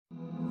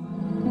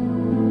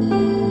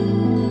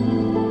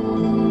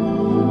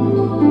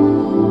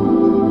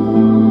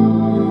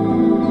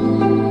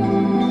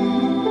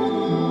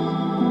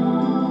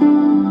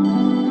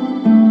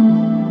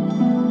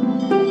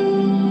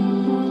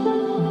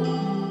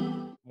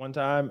one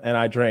time, and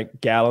I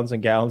drank gallons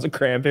and gallons of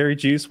cranberry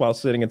juice while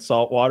sitting in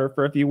salt water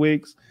for a few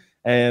weeks,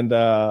 and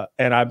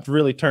I've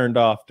really turned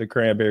off to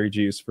cranberry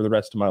juice for the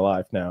rest of my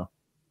life now.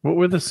 What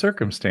were the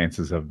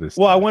circumstances of this?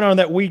 Well, I went on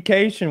that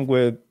weekcation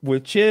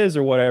with Chiz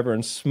or whatever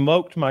and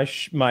smoked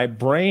my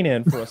brain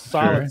in for a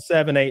solid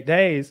 7-8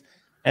 days,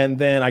 and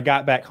then I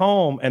got back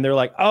home and they're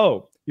like,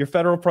 "Oh, your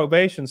federal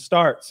probation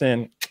starts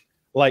in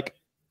like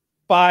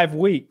 5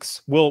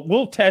 weeks.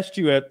 We'll test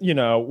you at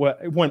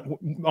when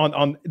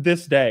on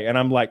this day." And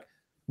I'm like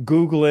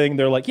Googling.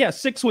 They're like, "Yeah,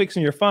 6 weeks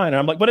and you're fine." And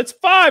I'm like, "But it's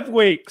 5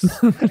 weeks."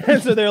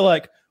 And so they're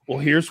like, "Well,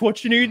 here's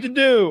what you need to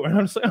do." And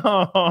I'm just like,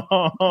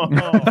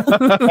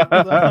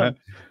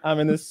 I'm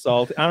in this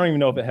salt. I don't even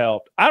know if it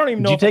helped. I don't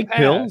even know. Did you take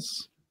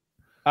pills?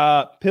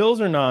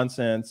 Pills are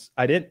nonsense.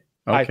 I didn't.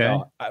 Okay. I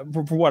thought,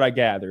 for what I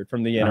gathered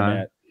from the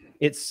internet,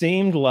 it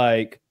seemed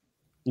like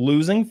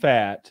losing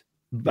fat,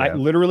 like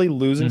literally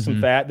losing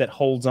some fat that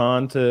holds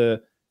on to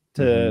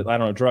I don't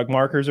know, drug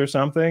markers or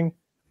something,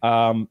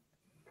 and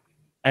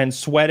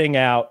sweating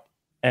out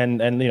and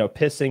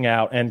pissing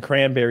out and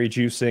cranberry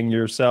juicing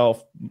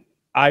yourself,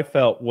 I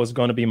felt was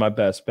going to be my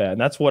best bet. And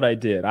that's what I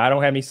did. I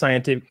don't have any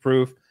scientific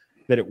proof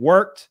that it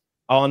worked.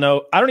 I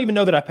don't even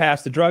know that I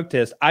passed the drug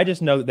test. I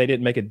just know that they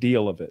didn't make a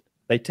deal of it.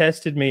 They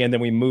tested me and then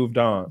we moved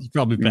on. You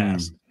probably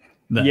passed.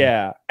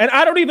 Yeah. And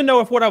I don't even know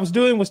if what I was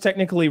doing was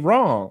technically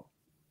wrong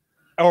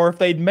or if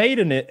they'd made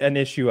an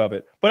issue of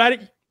it. But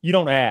you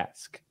don't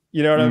ask.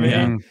 You know what I mean?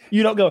 Yeah.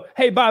 You don't go,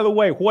 "Hey, by the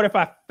way, what if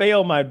I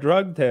fail my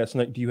drug test?" And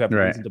like, "Do you have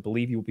reason to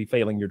believe you will be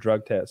failing your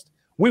drug test?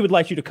 We would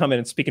like you to come in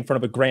and speak in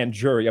front of a grand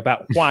jury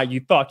about why you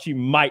thought you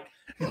might."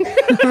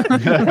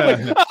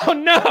 Like, "Oh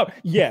no,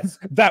 yes,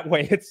 that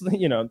way it's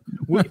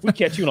if we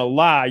catch you in a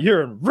lie,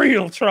 you're in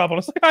real trouble."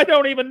 It's like, I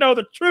don't even know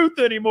the truth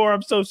anymore.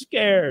 I'm so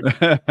scared.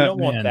 You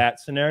don't want that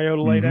scenario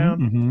to lay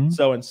down.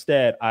 So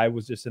instead, I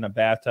was just in a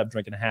bathtub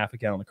drinking half a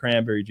gallon of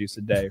cranberry juice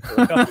a day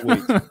for a couple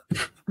weeks.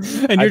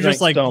 And you're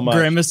just like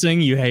grimacing.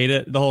 You hate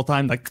it the whole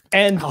time. Like,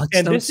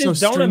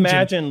 don't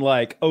imagine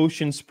like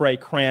ocean spray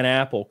cran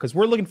apple, because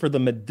we're looking for the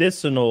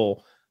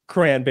medicinal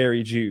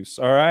cranberry juice.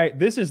 All right,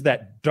 this is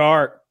that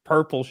dark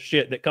purple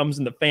shit that comes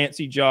in the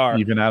fancy jar.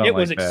 Even I don't it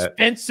was like that.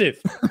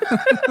 Expensive.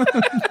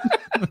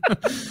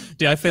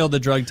 Dude, I failed the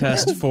drug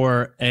test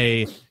for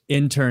a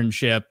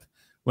internship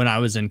when I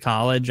was in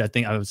college. I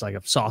think I was like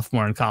a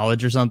sophomore in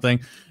college or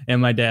something.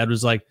 And my dad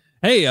was like,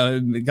 "Hey, I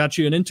got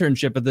you an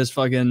internship at this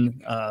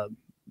fucking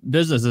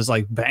business, this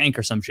like bank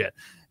or some shit."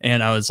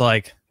 And I was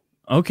like,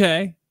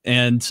 "Okay."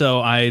 And so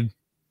I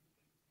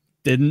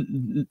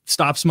didn't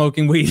stop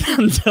smoking weed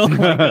until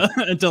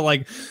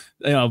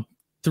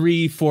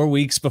 3-4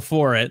 weeks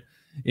before it,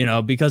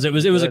 because it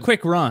was a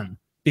quick run,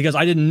 because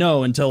I didn't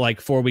know until like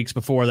 4 weeks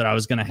before that I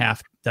was going to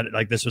have that,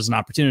 like, this was an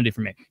opportunity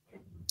for me.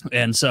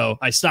 And so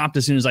I stopped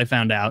as soon as I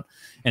found out,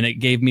 and it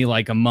gave me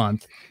like a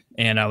month.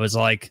 And I was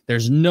like,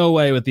 there's no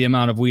way with the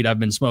amount of weed I've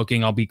been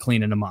smoking, I'll be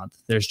clean in a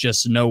month. There's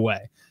just no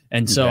way.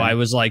 And so I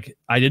was like,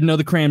 I didn't know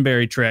the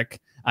cranberry trick.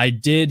 I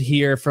did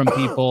hear from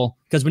people,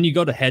 because when you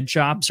go to head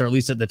shops, or at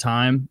least at the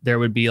time, there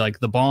would be like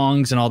the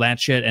bongs and all that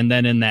shit. And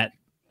then in that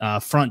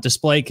front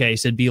display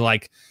case, it'd be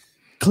like,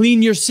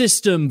 "Clean your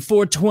system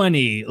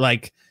 420,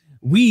 like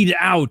weed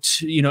out,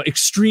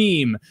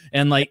 extreme."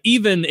 And like,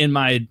 even in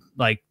my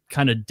like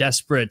kind of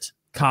desperate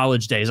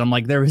college days, I'm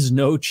like, there is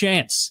no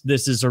chance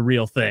this is a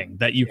real thing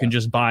that you can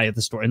just buy at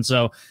the store. And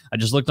so I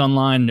just looked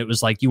online, and it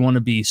was like, you want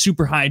to be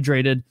super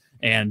hydrated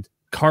and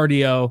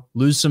cardio,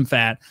 lose some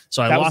fat.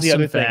 So I lost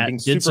some fat,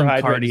 did some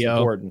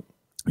cardio.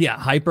 Yeah,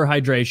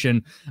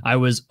 hyperhydration. I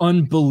was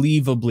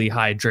unbelievably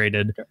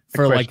hydrated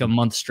for like a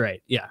month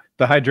straight. Yeah.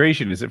 The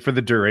hydration, is it for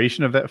the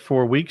duration of that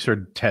 4 weeks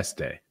or test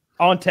day?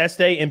 On test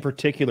day in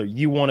particular,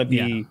 you want to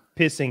be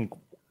pissing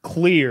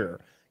clear.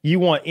 You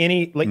want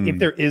if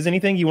there is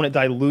anything, you want it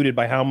diluted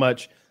by how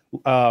much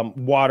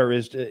water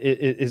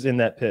is in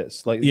that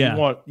piss. Like, you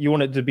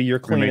want it to be your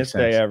cleanest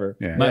day ever.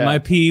 Yeah. My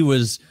pee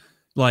was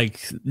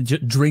like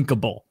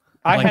drinkable.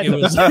 It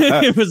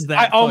was that.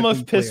 I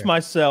almost pissed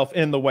myself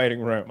in the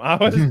waiting room. I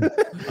was.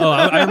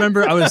 I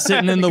remember I was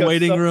sitting in the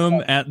waiting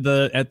room at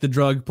the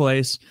drug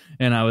place,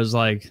 and I was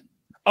like,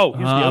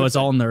 I was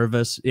all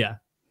nervous. Yeah.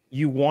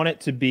 You want it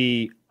to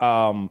be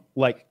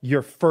like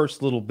your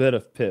first little bit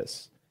of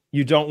piss.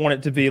 You don't want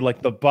it to be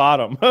like the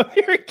bottom of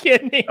your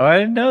kidney. Oh, I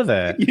didn't know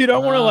that. You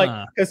don't want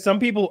to because some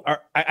people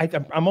are.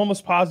 I'm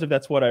almost positive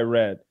that's what I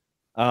read.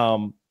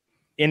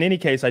 In any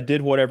case, I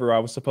did whatever I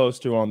was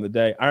supposed to on the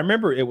day. I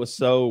remember it was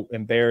so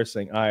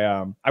embarrassing.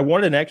 I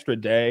wanted an extra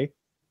day,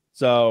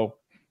 so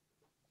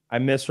I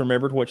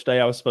misremembered which day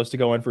I was supposed to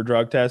go in for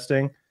drug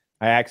testing.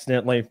 I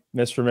accidentally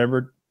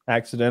misremembered,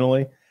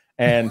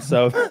 and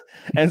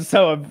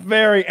so a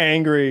very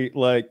angry,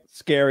 like,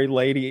 scary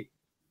lady,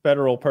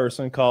 federal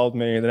person called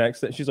me the next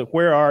day. She's like,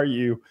 "Where are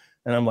you?"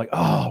 And I'm like,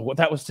 "Oh, well,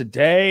 that was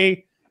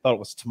today." thought it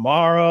was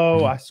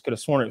tomorrow. I could have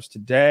sworn it was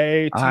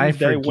today,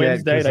 Tuesday,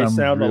 Wednesday. They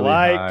sound really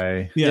alike.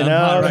 High. Yeah, you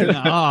know? right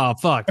now. Oh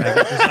fuck!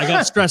 I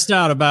got stressed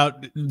out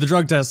about the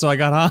drug test, so I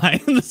got high.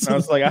 I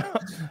was like,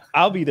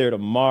 I'll be there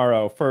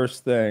tomorrow,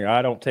 first thing.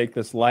 I don't take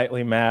this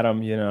lightly,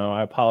 madam. You know,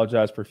 I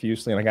apologize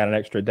profusely, and I got an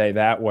extra day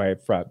that way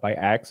by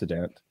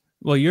accident.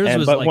 Well, yours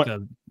was like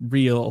a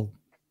real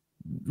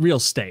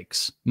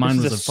stakes.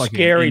 Mine was a fucking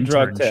scary internship.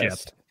 drug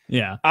test.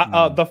 Yeah.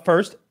 The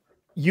first,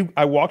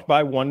 I walked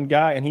by one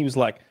guy, and he was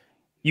like,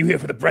 "You here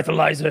for the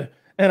breathalyzer?"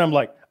 And I'm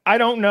like, I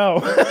don't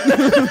know.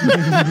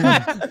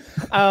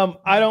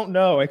 I don't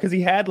know. Because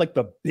he had like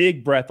the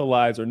big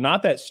breathalyzer,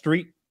 not that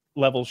street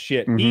level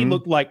shit. He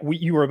looked like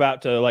you were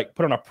about to like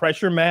put on a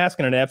pressure mask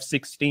and an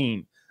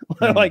F-16.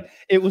 Like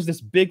it was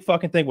this big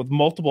fucking thing with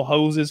multiple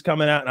hoses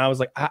coming out. And I was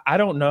like, I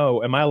don't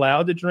know. Am I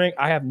allowed to drink?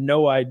 I have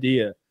no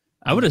idea.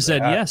 I would have said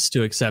yes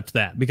to accept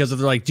that, because if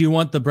they're like, do you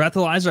want the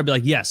breathalyzer? I'd be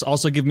like, yes.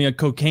 Also give me a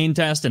cocaine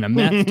test and a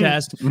meth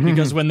test,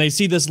 because when they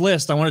see this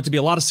list, I want it to be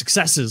a lot of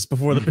successes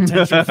before the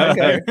potential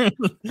failure.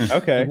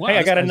 Okay. Wow, hey,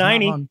 I got a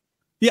 90.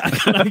 Yeah,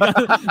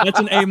 that's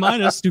an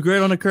A-. Too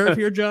great on a curve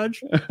here,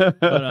 Judge.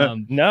 But,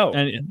 no.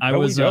 And I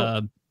was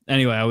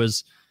anyway,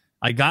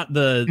 I got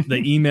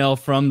the email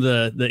from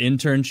the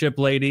internship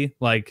lady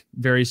like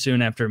very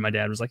soon after my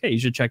dad was like, hey, you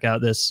should check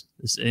out this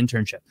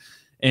internship.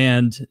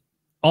 And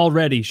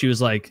already she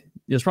was like,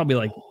 it was probably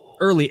like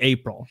early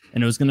April,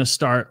 and it was going to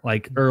start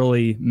like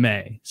early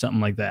May,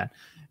 something like that.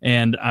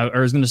 And I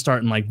was going to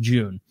start in like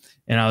June.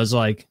 And I was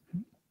like,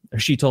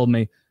 she told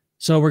me,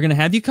 so we're going to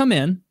have you come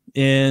in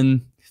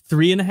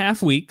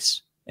 3.5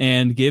 weeks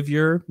and give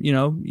your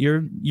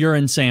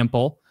urine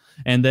sample.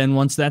 And then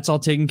once that's all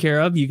taken care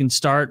of, you can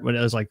start when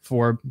it was like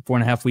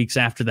 4.5 weeks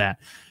after that.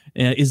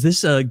 Is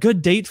this a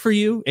good date for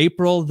you?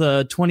 April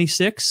the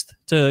 26th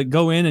to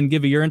go in and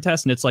give a urine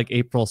test? And it's like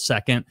April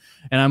 2nd.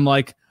 And I'm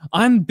like,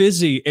 I'm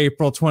busy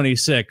April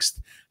 26th.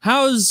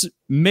 How's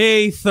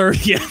May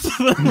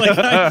 30th? Like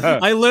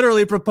I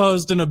literally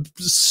proposed an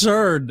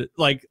absurd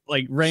like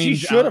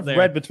range. She should have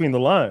read between the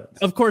lines.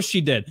 Of course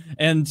she did.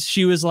 And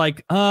she was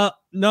like,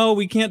 no,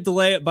 we can't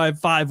delay it by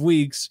 5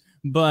 weeks,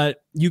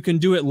 but you can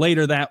do it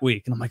later that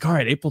week. And I'm like, all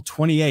right, April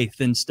 28th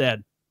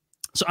instead.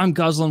 So I'm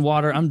guzzling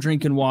water. I'm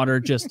drinking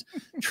water, just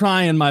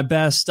trying my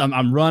best.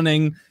 I'm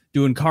running,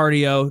 doing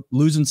cardio,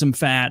 losing some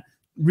fat,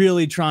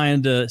 really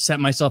trying to set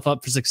myself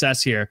up for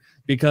success here,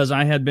 because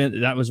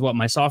that was what,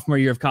 my sophomore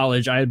year of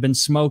college, I had been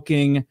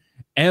smoking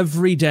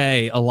every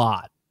day a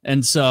lot.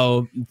 And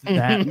so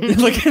that'll do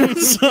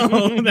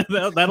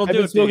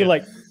it. Smoking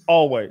like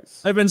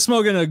always. I've been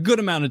smoking a good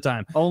amount of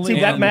time. See,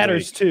 that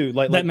matters too.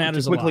 That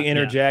matters. To quickly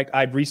interject.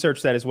 Yeah. I've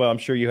researched that as well. I'm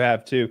sure you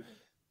have too.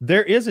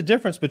 There is a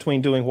difference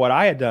between doing what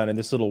I had done in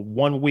this little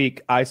 1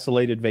 week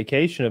isolated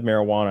vacation of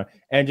marijuana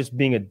and just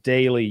being a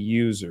daily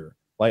user.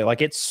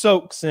 Like it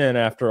soaks in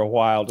after a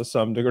while to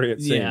some degree, it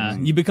seems. Yeah,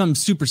 you become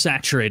super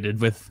saturated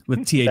with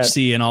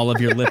THC and all of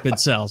your lipid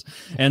cells.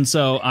 And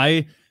so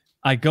I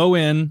go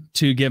in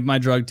to give my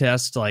drug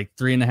test like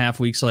 3.5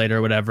 weeks later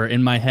or whatever.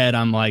 In my head,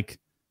 I'm like,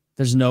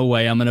 there's no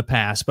way I'm going to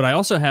pass. But I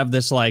also have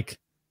this like,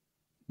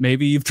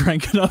 maybe you've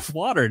drank enough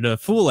water to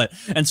fool it.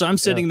 And so I'm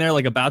sitting there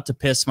like about to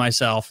piss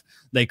myself.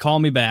 They call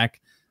me back.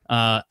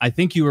 I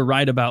think you were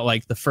right about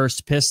like the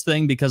first piss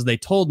thing, because they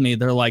told me,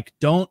 they're like,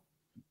 don't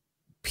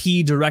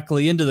pee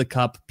directly into the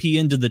cup, pee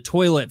into the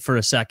toilet for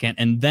a second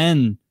and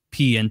then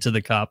pee into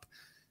the cup.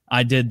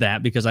 I did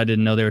that because I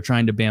didn't know they were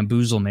trying to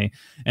bamboozle me.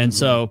 And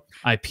so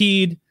I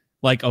peed.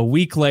 Like a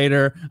week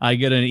later, I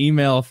get an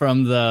email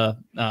from the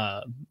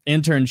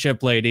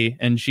internship lady,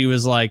 and she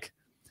was like,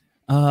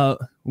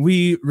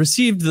 we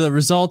received the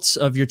results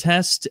of your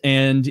test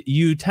and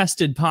you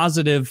tested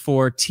positive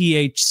for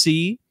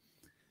THC,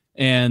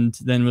 and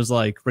then was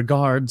like,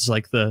 regards,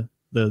 like the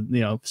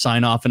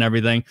sign off and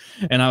everything.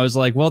 And I was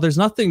like, well, there's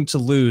nothing to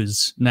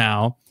lose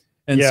now.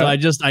 And so I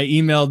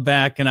emailed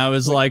back and I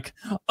was like,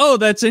 oh,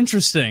 that's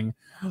interesting.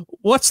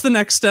 What's the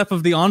next step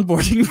of the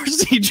onboarding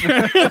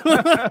procedure?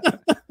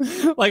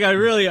 Like I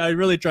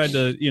really tried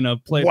to,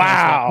 play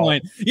past that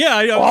point. Yeah.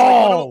 I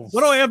was like,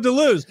 what do I have to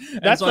lose?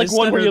 That's like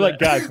one where you're like,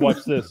 guys,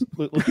 watch this.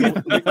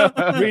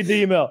 Read the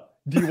email.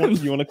 Do you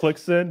want to click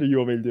send, or you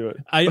want me to do it?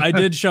 I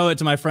did show it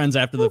to my friends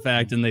after the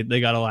fact, and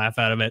they got a laugh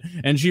out of it.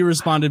 And she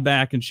responded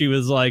back, and she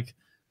was like,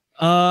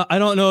 I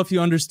don't know if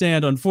you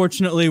understand.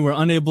 Unfortunately, we're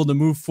unable to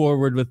move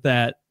forward with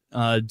that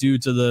due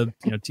to the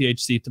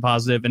THC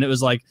positive. And it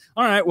was like,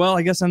 all right, well,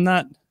 I guess I'm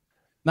not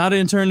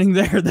interning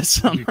there this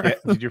summer.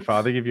 Did your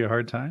father give you a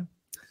hard time?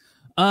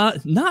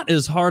 Not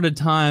as hard a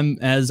time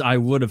as I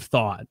would have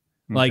thought.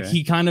 Like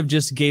he kind of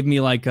just gave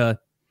me like a,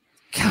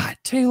 God,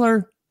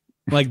 Taylor,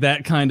 like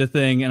that kind of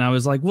thing. And I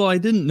was like, well, I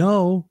didn't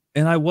know.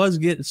 And I was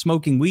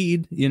smoking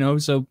weed,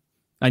 so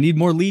I need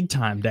more lead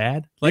time,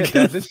 Dad. Like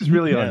this is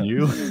really on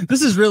you.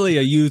 This is really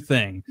a you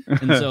thing.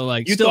 And so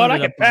like, you thought I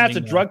could pass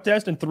a drug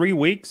test in 3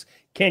 weeks?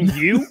 Can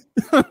you?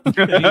 And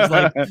he's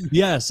like,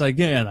 yes, I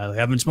can. I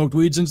haven't smoked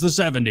weed since the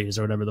 70s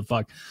or whatever the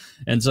fuck.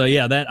 And so,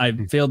 yeah, that I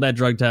failed that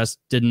drug test.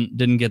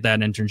 Didn't get that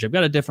internship.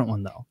 Got a different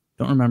one though.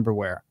 Don't remember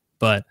where,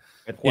 but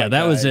Yeah,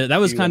 that was it. That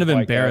was kind of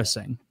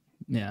embarrassing.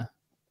 Yeah.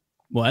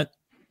 What?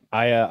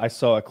 I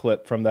saw a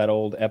clip from that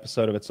old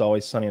episode of It's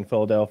Always Sunny in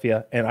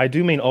Philadelphia, and I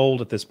do mean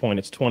old at this point.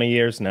 It's 20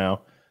 years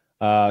now.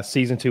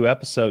 Season 2,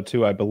 episode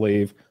 2, I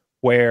believe,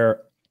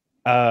 where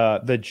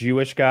the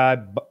Jewish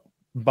guy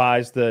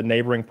buys the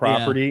neighboring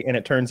property, and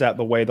it turns out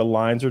the way the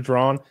lines are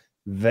drawn,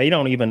 they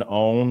don't even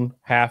own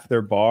half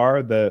their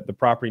bar. The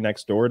property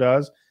next door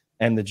does,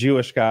 and the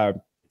Jewish guy,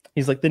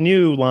 he's like, the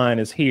new line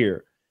is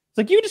here. It's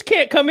like, you just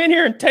can't come in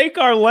here and take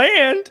our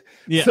land.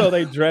 Yeah. So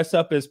they dress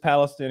up as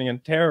Palestinian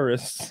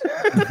terrorists.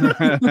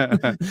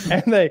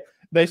 And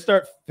they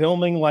start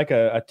filming like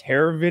a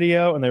terror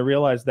video, and they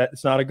realize that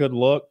it's not a good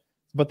look.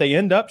 But they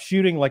end up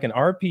shooting like an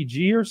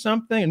RPG or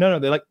something.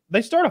 No,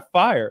 they start a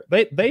fire.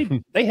 They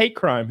hate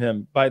crime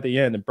him by the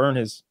end and burn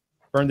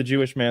the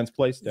Jewish man's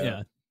place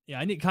down.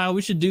 Yeah. Kyle,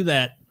 we should do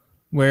that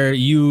where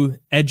you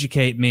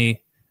educate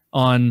me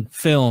on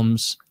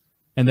films.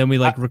 And then we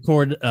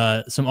record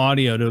some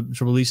audio to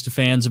release to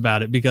fans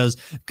about it, because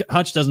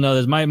Hutch doesn't know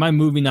this. My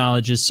movie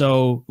knowledge is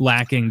so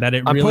lacking that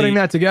I'm putting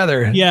that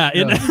together. Yeah,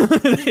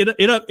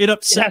 it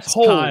upsets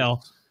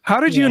Kyle.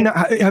 How did you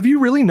not? Have you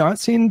really not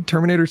seen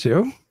Terminator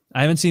 2?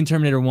 I haven't seen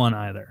Terminator 1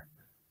 either.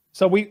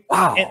 So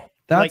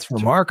that's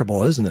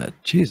remarkable, isn't it?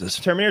 Jesus.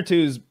 Terminator 2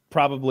 is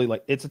probably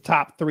it's a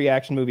top 3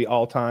 action movie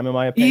all time in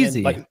my opinion.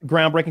 Easy. Like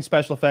groundbreaking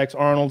special effects,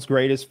 Arnold's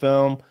greatest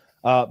film.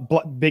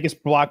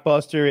 Biggest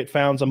blockbuster. It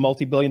founds a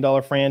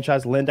multi-billion-dollar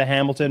franchise. Linda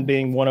Hamilton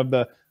being one of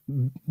the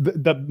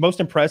most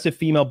impressive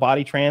female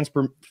body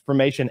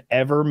transformation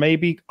ever.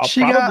 Maybe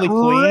she probably got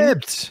clean.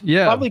 Ripped.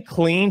 Yeah, probably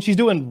clean. She's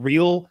doing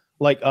real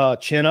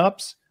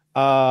chin-ups.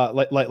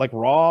 Like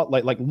raw.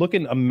 Like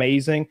looking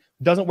amazing.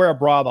 Doesn't wear a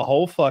bra the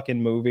whole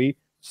fucking movie.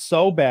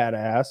 So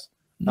badass.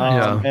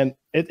 And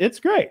it's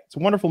great. It's a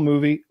wonderful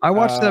movie. I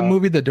watched that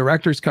movie, the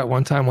director's cut,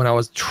 one time when I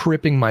was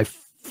tripping my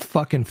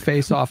fucking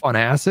face off on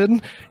acid,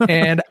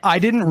 and I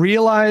didn't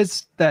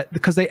realize that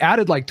because they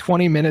added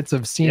 20 minutes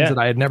of scenes that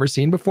I had never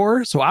seen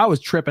before, so I was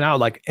tripping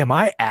out like, am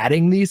I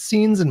adding these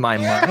scenes in my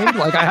mind?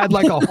 Like I had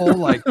a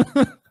whole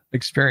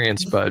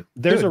experience. But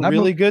there's a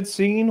really good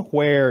scene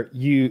where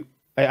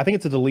I think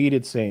it's a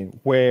deleted scene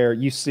where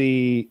you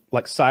see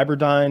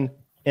Cyberdyne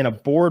in a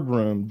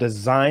boardroom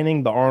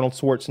designing the Arnold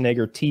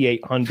Schwarzenegger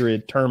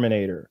T-800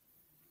 Terminator,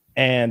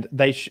 and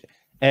they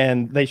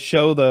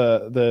show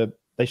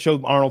they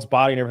show Arnold's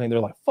body and everything. They're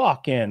like,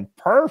 fucking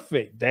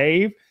perfect,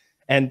 Dave.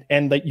 And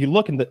you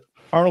look, and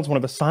Arnold's one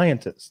of the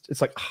scientists.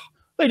 It's like,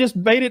 they just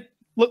made it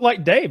look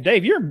like Dave.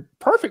 Dave, you're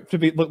perfect to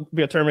be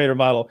a Terminator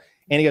model.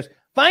 And he goes,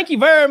 thank you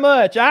very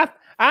much.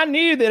 I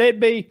knew that it'd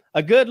be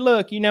a good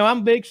look. I'm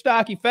a big,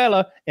 stocky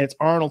fella. And it's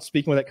Arnold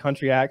speaking with that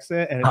country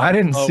accent. And I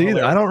didn't see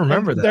that. I don't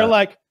remember that. They're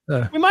like,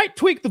 we might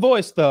tweak the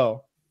voice,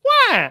 though.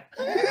 Why?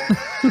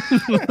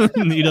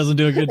 He doesn't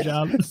do a good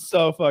job. It's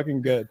so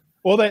fucking good.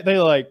 Well, they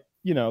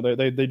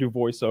do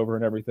voiceover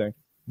and everything.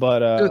 But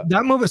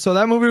that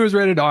movie was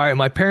rated R, and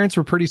my parents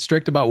were pretty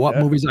strict about what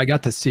movies I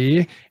got to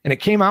see. And it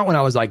came out when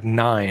I was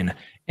 9,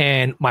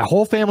 and my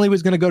whole family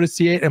was going to go to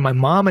see it. And my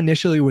mom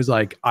initially was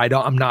like,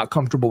 I'm not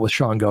comfortable with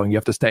Sean going. You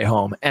have to stay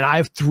home. And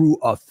I threw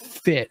a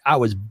fit. I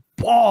was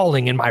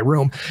bawling in my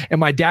room, and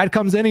my dad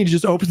comes in and he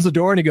just opens the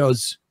door and he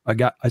goes,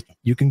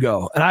 you can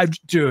go. And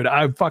so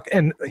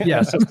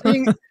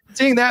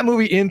seeing that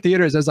movie in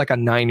theaters as a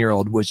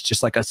 9-year-old was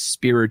just a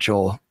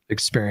spiritual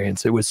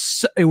experience. It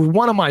was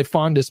one of my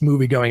fondest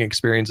movie going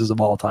experiences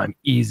of all time.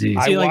 Easy.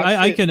 See,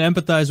 I can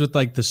empathize with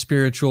the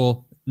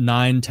spiritual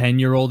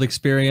 9-10-year-old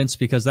experience,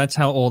 because that's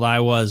how old I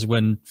was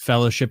when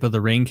Fellowship of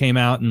the Ring came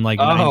out in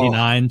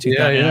 99,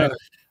 2000. Yeah.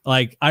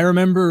 I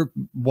remember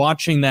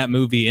watching that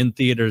movie in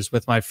theaters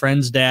with my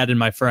friend's dad and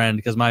my friend,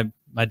 because my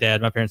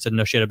parents didn't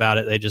know shit about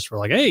it. They just were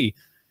like, hey,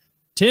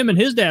 Tim and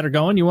his dad are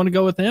going. You want to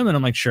go with him? And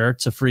I'm like, sure.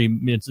 It's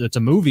a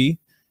movie.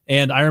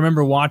 And I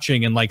remember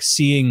watching and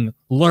seeing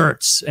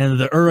Lurtz and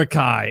the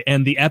Uruk-hai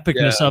and the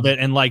epicness of it,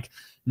 and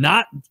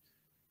not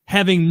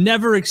having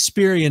never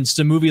experienced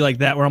a movie like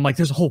that, where I'm like,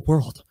 there's a whole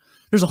world.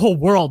 There's a whole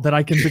world that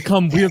I can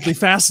become weirdly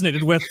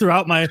fascinated with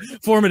throughout my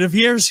formative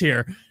years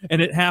here.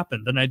 And it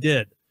happened, and I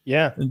did.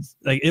 Yeah.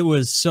 It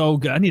was so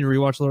good. I need to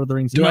rewatch Lord of the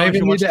Rings. Do I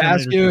even need to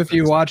ask you if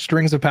you watched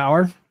Rings of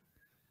Power?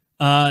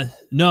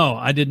 No,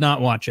 I did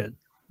not watch it.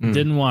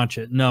 Didn't watch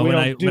it. No, when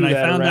I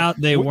found out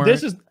they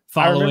weren't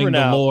following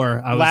the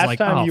lore, I was like,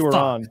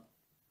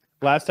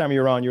 last time you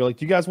were on, you were like,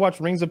 do you guys watch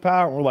Rings of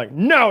Power? And we're like,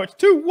 no, it's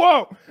too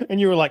woke. And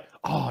you were like,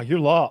 oh, you're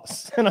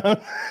lost.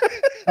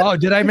 Oh,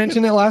 did I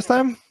mention it last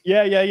time?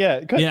 Yeah.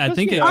 Yeah, I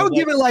think I would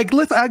give it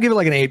I'll give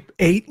it an 8,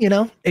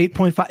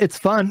 8.5. It's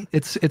fun.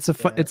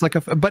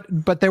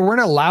 But they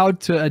weren't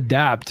allowed to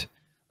adapt.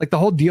 The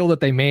whole deal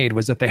that they made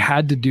was that they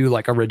had to do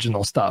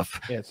original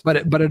stuff. Yes. But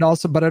it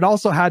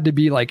also had to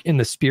be in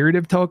the spirit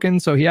of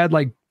Tolkien. So he had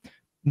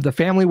the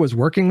family was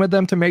working with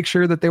them to make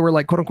sure that they were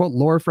quote unquote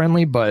lore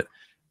friendly, but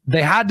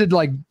they had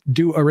to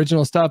do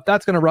original stuff.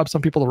 That's going to rub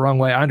some people the wrong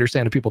way. I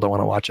understand if people don't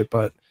want to watch it,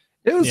 but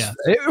it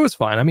was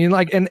fun. I mean,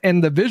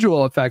 and the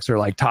visual effects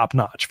are top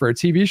notch for a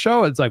TV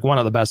show. It's one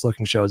of the best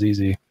looking shows.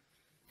 Easy.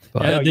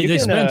 But they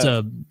spent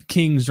a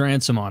king's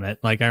ransom on it.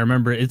 Like I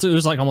remember, it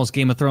was like almost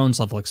Game of Thrones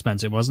level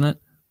expensive, wasn't it?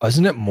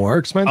 Wasn't it more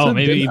expensive? Oh,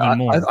 maybe even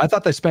more. I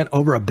thought they spent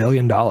over $1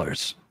 billion.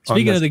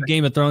 Speaking of the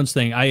Game of Thrones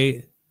thing,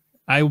 I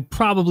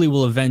probably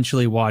will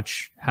eventually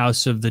watch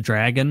House of the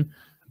Dragon.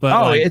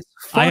 But it's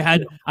I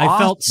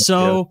felt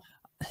so.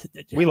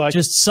 We like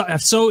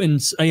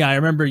I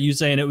remember you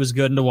saying it was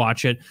good and to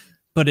watch it,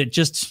 but it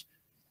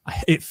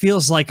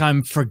feels like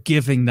I'm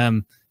forgiving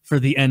them for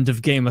the end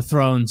of Game of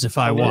Thrones if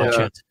I watch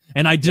it,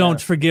 and I don't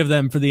forgive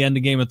them for the end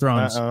of Game of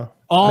Thrones.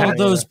 All of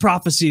those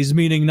prophecies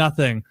meaning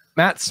nothing.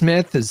 Matt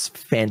Smith is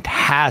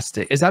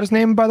fantastic. Is that his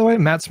name, by the way?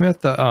 Matt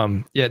Smith,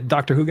 the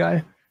Doctor Who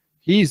guy.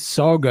 He's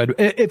so good.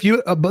 If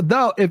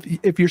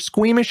you're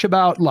squeamish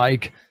about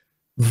like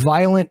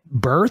violent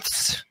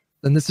births,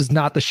 then this is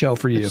not the show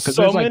for you. Because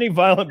so many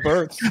violent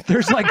births.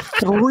 There's like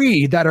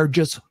 3 that are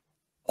just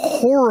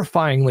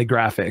horrifyingly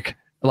graphic,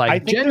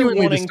 like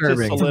genuinely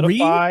disturbing.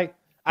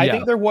 I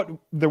think they're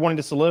wanting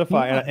to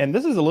solidify, and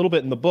this is a little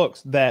bit in the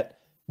books that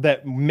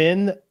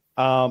men.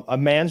 A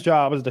man's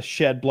job is to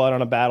shed blood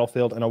on a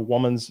battlefield, and a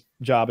woman's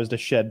job is to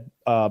shed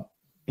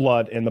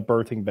blood in the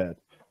birthing bed.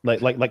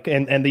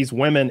 And these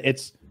women,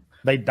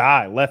 they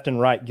die left and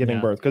right giving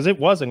birth, because it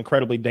was an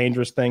incredibly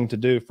dangerous thing to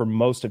do for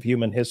most of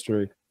human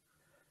history.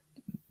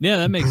 Yeah,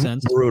 that makes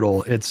sense.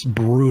 Brutal. It's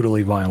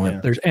brutally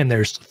violent.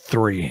 There's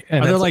 3,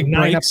 and they're like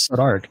 9 episode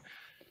arc.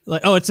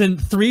 Like, it's in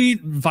 3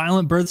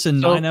 violent births in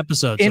 9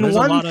 episodes. In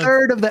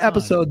 1/3 of the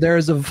episode, there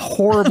is a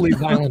horribly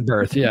violent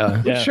birth.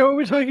 Yeah. What show are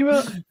we talking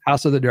about?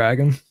 House of the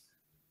Dragon.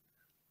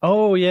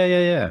 Oh,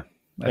 yeah.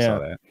 I saw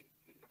that.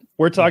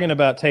 We're talking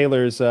about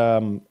Taylor's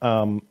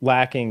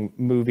lacking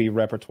movie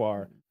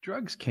repertoire.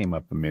 Drugs came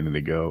up a minute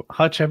ago.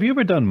 Hutch, have you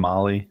ever done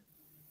Molly?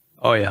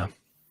 Oh, yeah.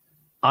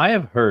 I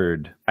have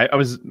heard. I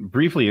was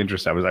briefly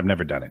interested. I've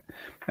never done it.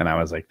 And I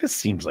was like, this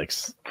seems like,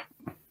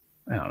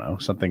 I don't know,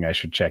 something I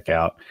should check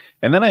out.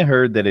 And then I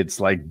heard that it's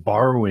like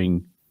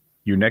borrowing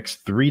your next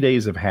 3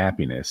 days of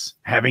happiness,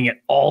 having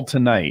it all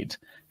tonight,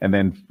 and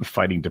then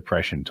fighting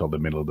depression until the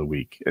middle of the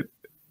week.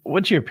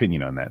 What's your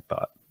opinion on that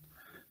thought?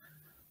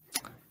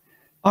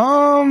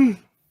 I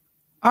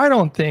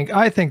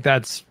think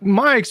that's,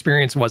 my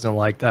experience wasn't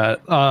like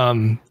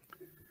that.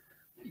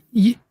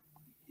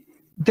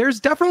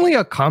 There's definitely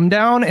a come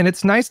down, and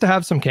it's nice to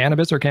have some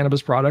cannabis or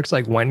cannabis products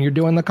like when you're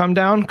doing the come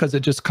down, because it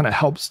just kind of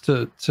helps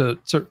to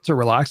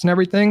relax and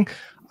everything.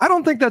 I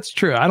don't think that's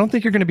true. I don't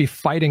think you're going to be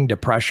fighting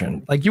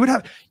depression. Like you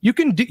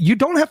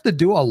don't have to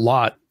do a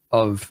lot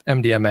of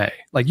MDMA.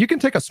 Like you can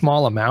take a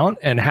small amount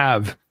and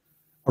have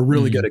a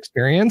really good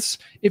experience.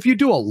 If you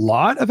do a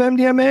lot of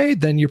MDMA,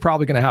 then you're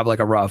probably going to have like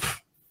a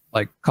rough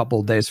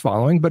couple of days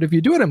following. But if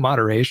you do it in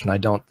moderation, I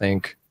don't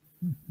think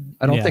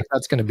think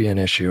that's going to be an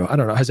issue. I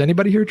don't know. Has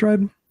anybody here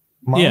tried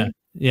Molly?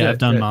 Yeah, I've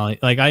done Molly.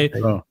 Like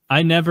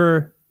I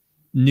never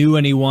knew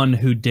anyone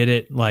who did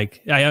it.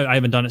 Like I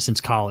haven't done it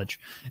since college,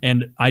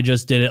 and I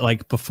just did it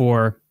like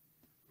before.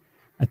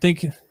 I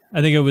think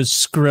it was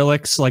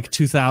Skrillex, like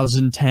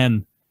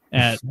 2010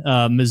 at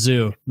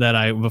Mizzou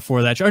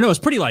before that show. Or no, it was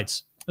Pretty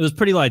Lights. It was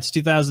Pretty Lights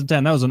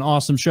 2010. That was an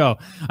awesome show.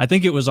 I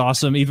think it was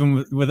awesome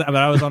even but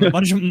I was on a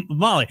bunch of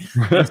Molly.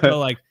 So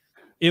like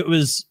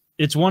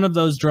it's one of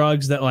those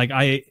drugs that like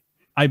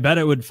I bet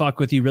it would fuck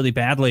with you really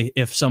badly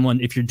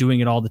if you're doing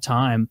it all the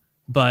time.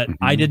 But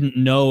I didn't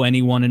know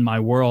anyone in my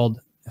world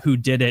who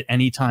did it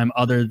anytime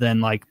other than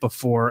like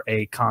before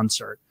a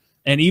concert.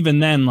 And even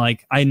then,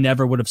 like I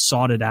never would have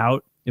sought it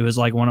out. It was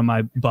like one of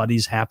my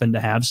buddies happened to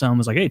have some,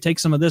 was like, hey, take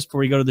some of this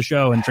before you go to the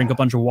show and drink a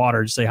bunch of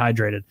water to stay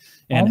hydrated.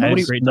 And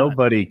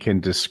nobody can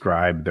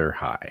describe their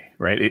high,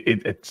 right?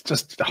 It's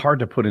just hard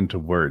to put into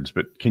words,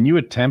 but can you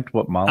attempt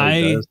what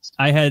Molly does?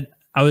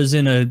 I was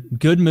in a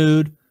good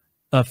mood,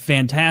 a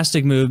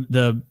fantastic mood.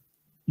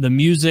 The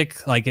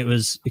music, like it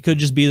could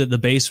just be that the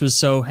bass was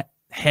so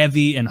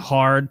heavy and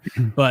hard,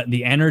 but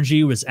the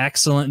energy was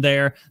excellent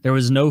there. There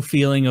was no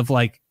feeling of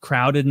like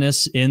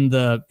crowdedness in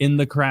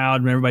the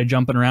crowd and everybody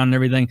jumping around and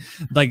everything.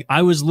 Like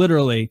I was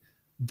literally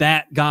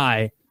that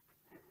guy,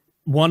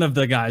 one of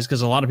the guys,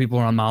 because a lot of people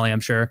are on Molly, I'm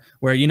sure,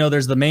 where,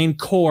 there's the main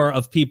core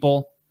of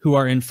people who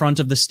are in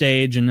front of the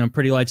stage and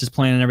Pretty Lights is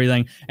playing and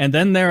everything. And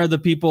then there are the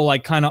people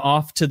like kind of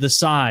off to the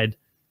side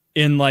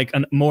in like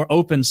a more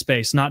open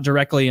space, not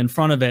directly in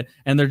front of it.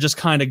 And they're just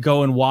kind of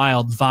going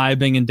wild,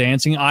 vibing and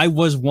dancing. I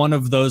was one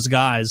of those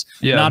guys.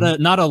 Yeah.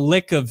 Not a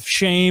lick of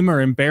shame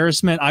or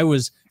embarrassment. I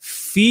was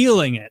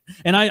feeling it.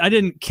 And I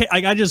didn't care.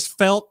 I just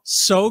felt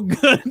so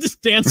good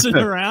just dancing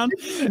around.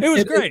 It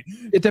was great.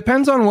 It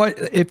depends on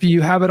if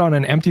you have it on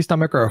an empty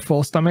stomach or a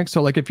full stomach.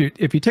 So like if you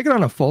take it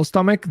on a full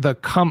stomach, the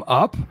come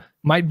up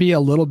might be a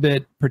little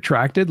bit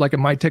protracted. Like it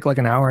might take like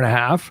an hour and a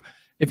half.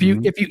 If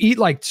you eat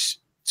like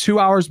 2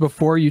 hours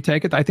before you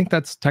take it, I think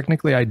that's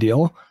technically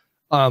ideal.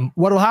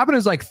 What'll happen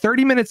is like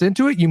 30 minutes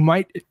into it, you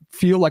might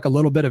feel like a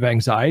little bit of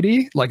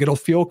anxiety. Like it'll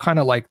feel kind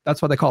of like,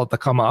 that's why they call it the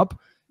come up.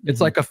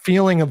 It's like a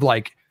feeling of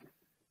like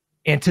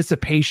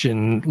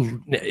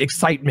anticipation,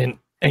 excitement,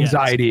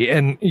 anxiety. Yes.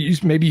 And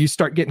maybe you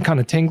start getting kind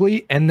of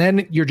tingly, and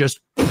then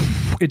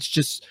it's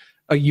just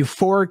a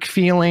euphoric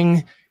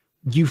feeling.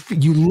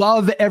 you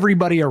love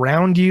everybody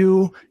around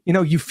you. You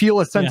know, you feel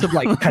a sense of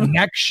like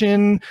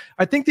connection.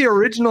 I think the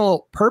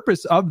original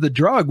purpose of the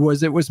drug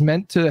was it was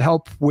meant to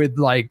help with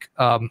like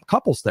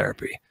couples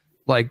therapy.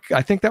 Like,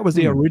 I think that was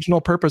the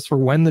original purpose for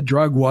when the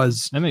drug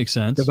was that makes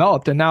sense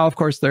developed. And now, of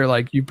course, they're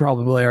like, you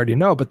probably already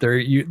know, but they're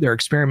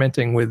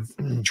experimenting with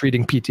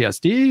treating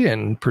PTSD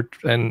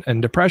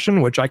and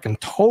depression, which I can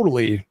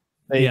totally.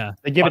 They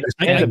give it.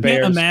 I can't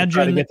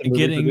imagine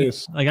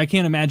I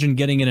can't imagine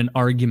getting in an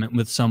argument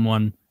with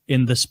someone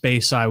in the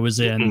space I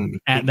was in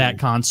at that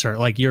concert.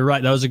 Like, you're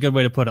right. That was a good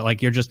way to put it.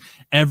 Like, you're just,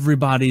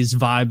 everybody's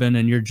vibing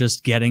and you're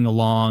just getting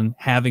along,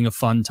 having a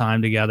fun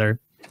time together.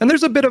 And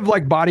there's a bit of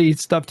like body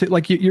stuff too.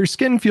 Like your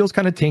skin feels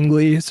kind of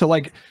tingly. So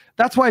like,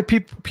 that's why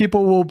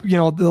people will, you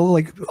know, they'll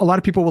like, a lot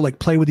of people will like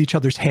play with each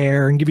other's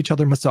hair and give each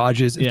other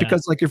massages. It's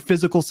because like your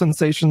physical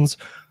sensations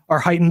are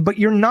heightened, but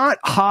you're not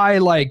high.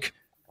 Like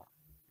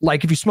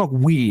if you smoke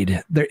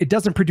weed, it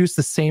doesn't produce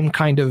the same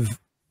kind of,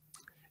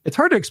 it's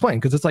hard to explain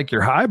because it's like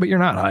you're high, but you're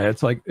not high.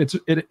 It's like,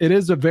 it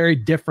is a very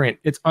different,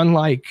 it's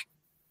unlike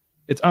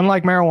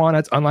marijuana.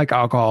 It's unlike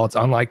alcohol. It's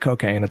unlike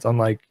cocaine. It's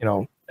unlike, you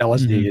know,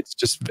 LSD.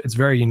 It's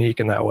very unique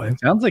in that way.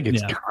 Sounds like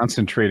it's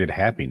concentrated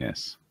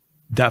happiness.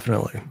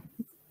 Definitely.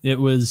 It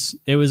was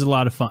a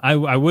lot of fun.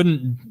 I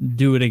wouldn't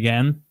do it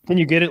again. Can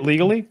you get it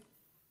legally?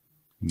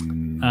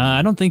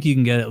 I don't think you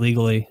can get it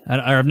legally.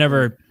 I've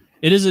never.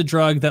 It is a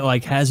drug that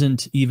like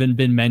hasn't even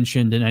been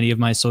mentioned in any of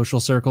my social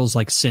circles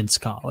like since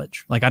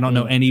college. Like, I don't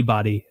know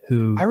anybody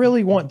who. I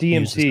really want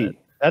DMT.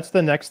 That's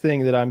the next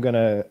thing that I'm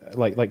gonna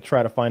like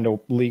try to find a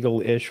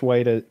legal-ish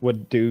way to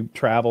do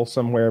travel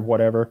somewhere,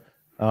 whatever.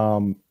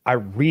 I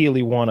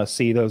really want to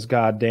see those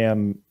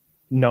goddamn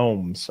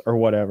gnomes or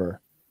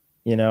whatever,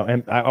 you know,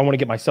 and I want to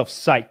get myself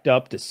psyched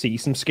up to see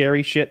some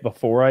scary shit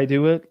before I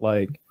do it.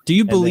 Like, do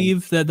you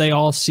believe that they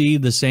all see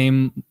the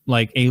same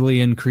like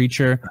alien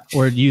creature,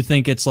 or do you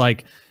think it's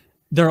like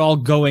they're all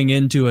going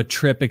into a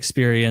trip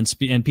experience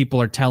and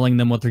people are telling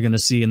them what they're going to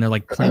see and they're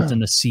like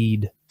planting a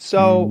seed?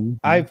 So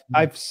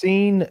I've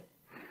seen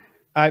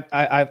a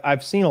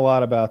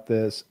lot about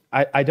this.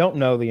 I don't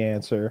know the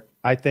answer.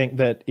 I think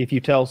that if you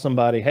tell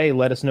somebody, hey,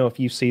 let us know if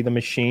you see the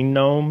machine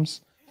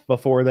gnomes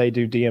before they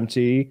do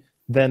DMT,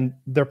 then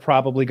they're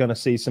probably going to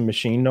see some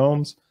machine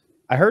gnomes.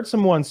 I heard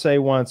someone say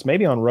once,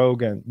 maybe on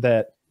Rogan,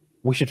 that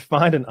we should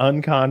find an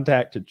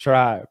uncontacted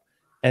tribe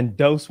and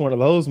dose one of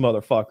those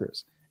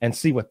motherfuckers and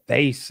see what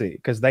they see,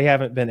 because they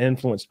haven't been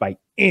influenced by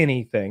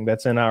anything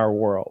that's in our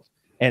world.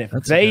 And if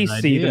they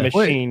see the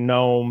machine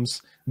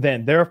gnomes,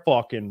 then they're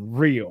fucking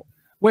real.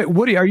 Wait,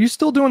 Woody, are you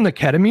still doing the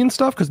ketamine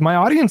stuff? Because my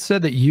audience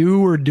said that you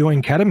were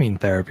doing ketamine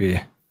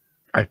therapy.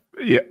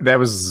 That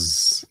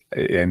was,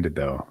 it ended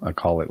though. I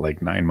call it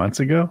like 9 months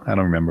ago. I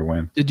don't remember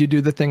when. Did you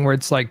do the thing where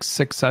it's like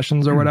 6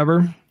 sessions or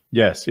whatever?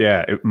 Yes.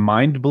 Yeah.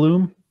 Mind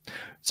Bloom.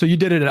 So you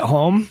did it at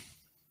home?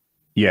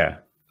 Yeah.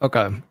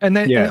 Okay. And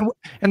then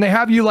and they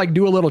have you like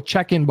do a little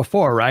check-in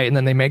before, right? And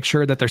then they make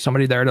sure that there's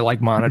somebody there to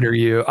like monitor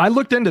you. I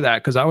looked into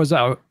that because I was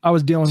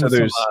dealing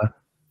with some,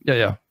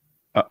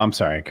 I'm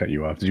sorry, I cut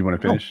you off. Did you want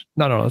to finish?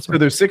 No, that's so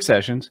there's 6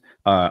 sessions.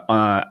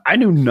 I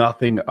knew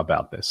nothing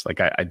about this.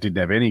 Like I didn't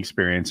have any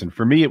experience. And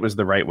for me, it was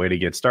the right way to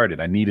get started.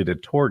 I needed a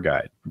tour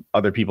guide.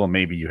 Other people,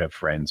 maybe you have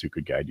friends who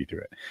could guide you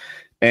through it.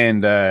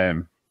 And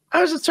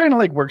I was just trying to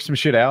like work some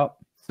shit out.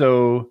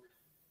 So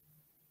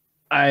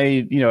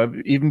I, you know,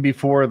 even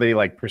before they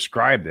like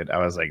prescribed it, I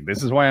was like,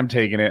 this is why I'm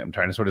taking it. I'm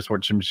trying to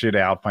sort some shit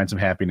out, find some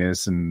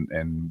happiness and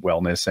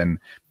wellness. And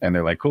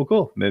they're like,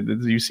 cool.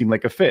 You seem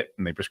like a fit.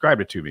 And they prescribed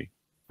it to me.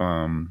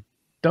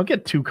 Don't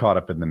get too caught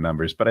up in the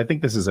numbers, but I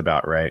think this is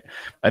about right.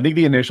 I think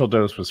the initial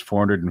dose was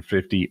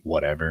 450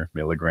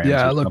 milligrams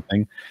or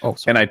something.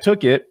 And I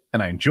took it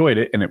and I enjoyed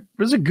it, and it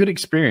was a good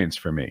experience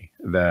for me.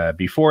 The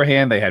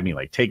beforehand, they had me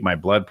like take my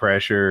blood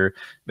pressure.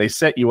 They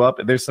set you up.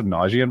 There's some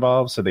nausea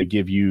involved, so they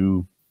give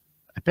you.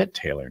 I bet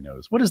Taylor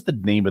knows. What is the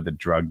name of the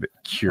drug that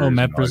cures?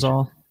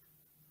 Omeprazole.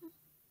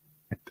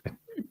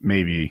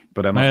 Maybe,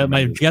 but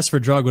my guess for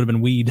drug would have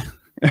been weed.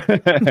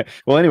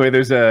 Well, anyway,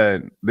 there's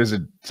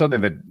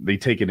something that they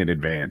take it in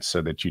advance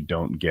so that you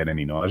don't get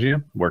any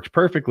nausea. Works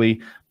perfectly.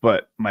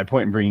 But my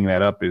point in bringing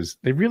that up is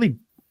they really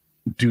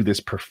do this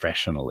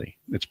professionally.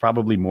 It's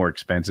probably more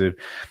expensive.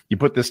 You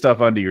put this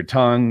stuff under your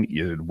tongue,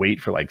 you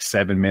wait for like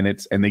 7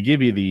 minutes, and they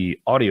give you the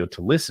audio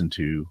to listen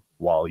to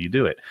while you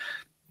do it.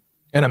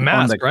 And a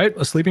mask, right?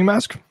 A sleeping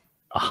mask?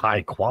 A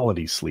high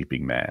quality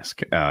sleeping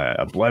mask,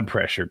 a blood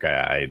pressure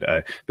guide.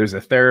 There's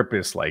a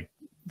therapist like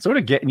sort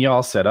of getting you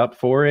all set up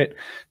for it.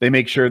 They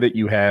make sure that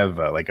you have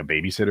like a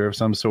babysitter of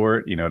some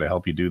sort, you know, to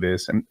help you do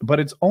this.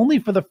 But it's only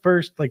for the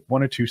first like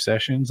 1 or 2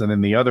 sessions. And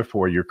then the other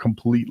 4, you're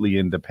completely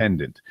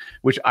independent,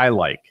 which I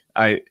like.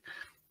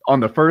 On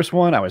the first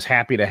one, I was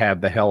happy to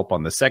have the help.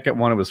 On the second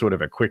one, it was sort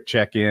of a quick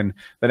check-in.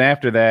 Then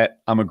after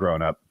that, I'm a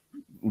grown-up.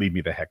 Leave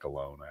me the heck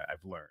alone.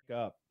 I've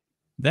learned.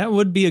 That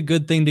would be a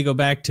good thing to go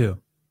back to.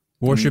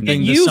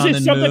 Worshiping the sun and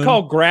moon. Something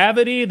called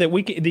gravity that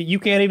you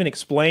can't even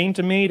explain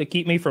to me to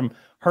keep me from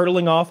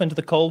hurtling off into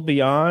the cold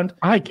beyond.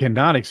 I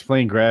cannot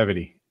explain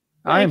gravity.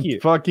 I'm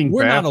fucking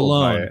We're not baffled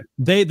by alone.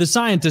 it. The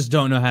scientists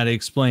don't know how to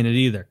explain it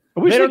either. I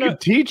wish they could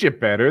teach it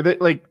better.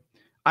 That like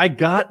I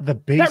got the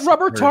basic That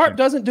rubber version. tarp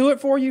doesn't do it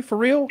for you for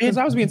real? Because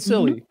I was being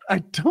silly. I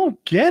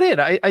don't get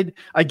it.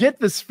 I get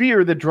the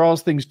sphere that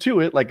draws things to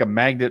it, like a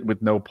magnet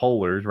with no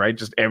polars, right?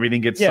 Just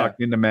everything gets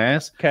sucked into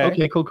mass.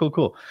 Okay,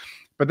 cool.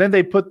 But then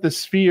they put the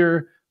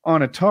sphere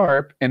on a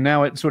tarp, and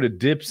now it sort of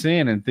dips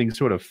in, and things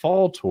sort of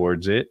fall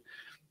towards it.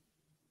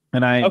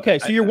 And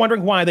so you're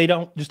wondering why they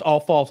don't just all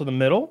fall to the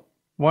middle?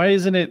 Why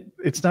isn't it?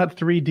 It's not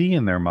 3D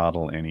in their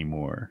model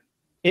anymore.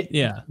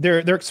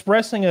 They're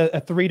expressing a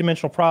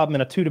three-dimensional problem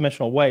in a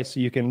two-dimensional way, so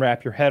you can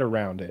wrap your head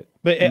around it.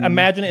 But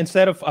imagine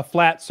instead of a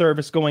flat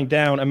surface going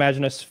down,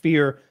 imagine a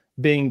sphere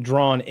being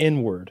drawn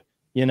inward.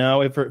 You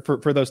know,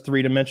 for those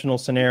three-dimensional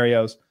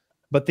scenarios.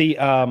 But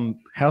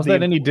how's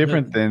that any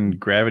different than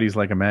gravity's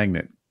like a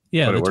magnet?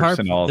 Yeah, but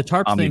the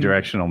tarp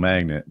omnidirectional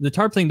magnet. The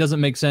tarp thing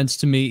doesn't make sense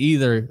to me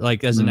either.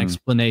 Like as an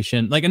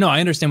explanation, like no, I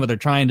understand what they're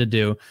trying to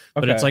do,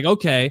 but it's like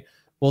okay.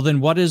 Well,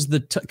 then what is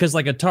because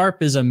like a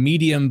tarp is a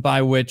medium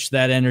by which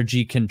that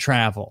energy can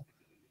travel,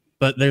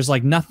 but there's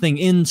like nothing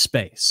in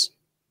space.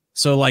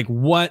 So like,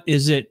 what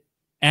is it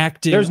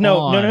acting? There's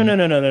no.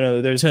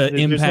 There's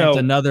impact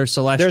another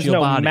celestial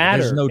body.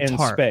 There's no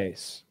tarp. in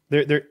space.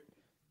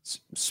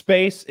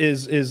 Space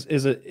is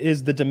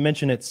the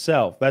dimension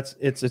itself.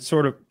 It's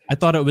sort of. I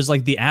thought it was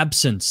like the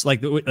absence,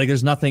 like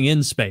there's nothing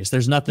in space.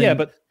 There's nothing. Yeah,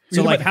 but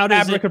so like how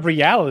does fabric of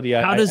reality?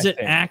 How does it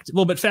act?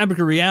 Well, but fabric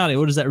of reality.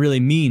 What does that really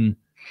mean?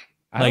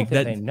 I don't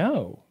think they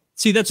know.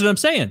 See, that's what I'm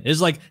saying.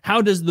 Is like,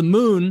 how does the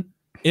moon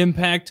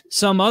impact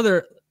some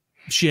other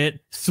shit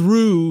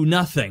through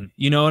nothing?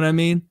 You know what I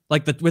mean?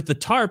 Like with the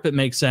tarp, it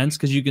makes sense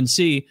because you can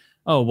see,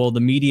 oh, well,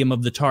 the medium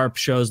of the tarp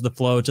shows the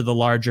flow to the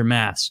larger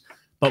mass.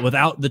 But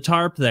without the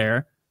tarp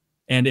there,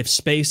 and if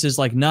space is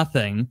like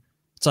nothing,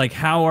 it's like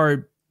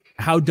how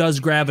does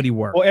gravity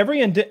work? Well,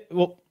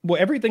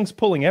 everything's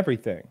pulling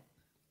everything.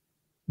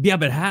 Yeah,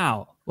 but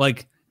how?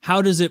 Like,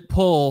 how does it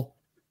pull?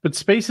 But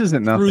space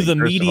isn't nothing through the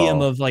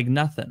medium of like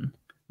nothing.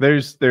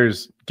 There's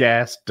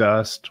gas,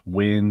 dust,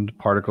 wind,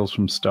 particles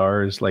from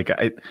stars. Like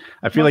I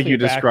feel like you're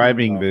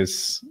describing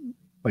this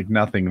like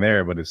nothing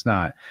there, but it's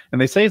not. And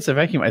they say it's a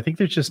vacuum. I think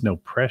there's just no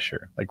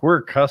pressure. Like we're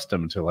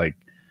accustomed to like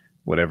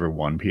whatever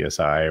 1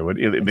 psi or what.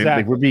 Exactly.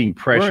 Like we're being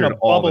pressured. We're in a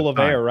bubble of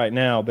air right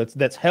now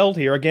that's held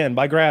here again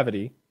by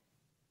gravity.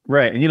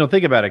 Right, and you don't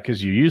think about it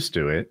because you're used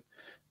to it.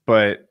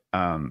 But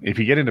if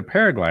you get into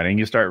paragliding,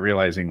 you start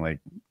realizing like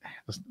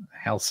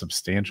how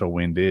substantial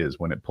wind is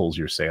when it pulls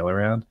your sail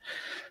around.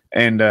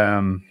 And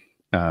but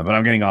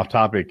I'm getting off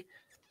topic.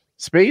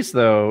 Space,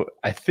 though,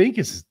 I think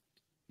it's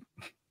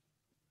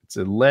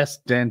a less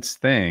dense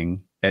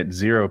thing at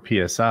 0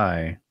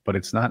 psi, but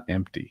it's not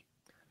empty.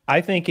 I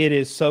think it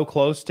is so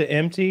close to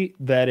empty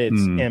that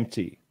it's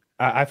empty.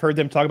 I've heard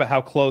them talk about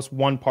how close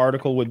one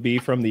particle would be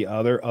from the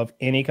other of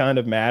any kind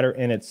of matter,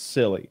 and it's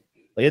silly.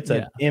 It's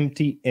an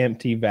empty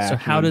vacuum. So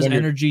how does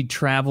energy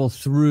travel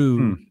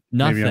through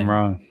nothing? Maybe I'm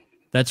wrong.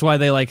 That's why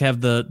they like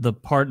have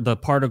the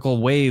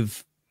particle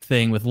wave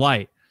thing with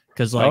light,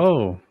 because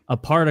like a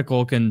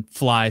particle can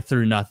fly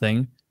through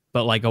nothing,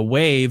 but like a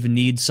wave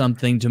needs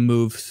something to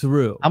move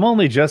through. I'm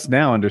only just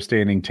now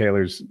understanding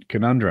Taylor's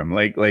conundrum.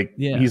 Like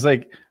he's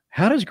like,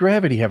 how does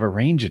gravity have a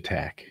range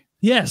attack?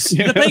 Yes.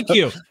 Thank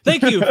you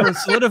for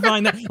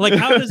solidifying that. Like,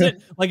 how does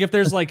it, like,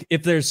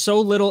 if there's so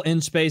little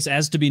in space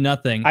as to be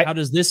nothing, how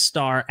does this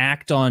star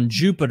act on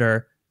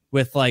Jupiter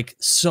with like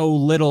so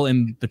little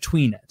in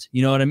between it?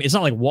 You know what I mean? It's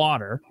not like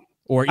water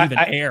or even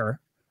air.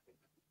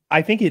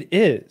 I think it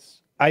is.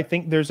 I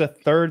think there's a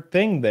third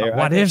thing there.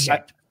 What is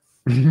it?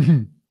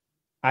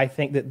 I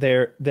think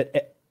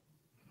that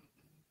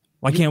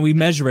why can't we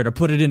measure it or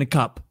put it in a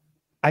cup?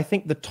 I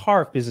think the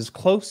tarp is as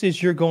close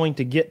as you're going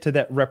to get to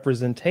that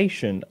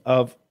representation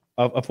of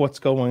what's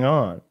going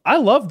on. I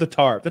love the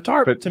tarp. The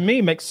tarp to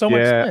me makes so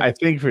much sense. I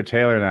think for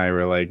Taylor and I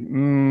were like,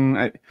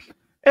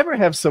 ever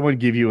have someone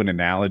give you an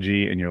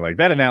analogy and you're like,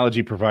 that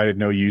analogy provided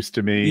no use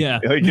to me. Yeah.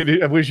 Like,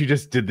 I wish you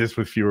just did this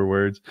with fewer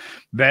words.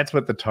 That's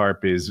what the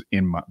tarp is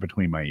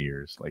between my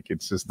ears. Like,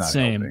 it's just not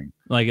helping.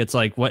 Like, it's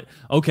like, what?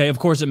 Okay, of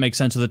course it makes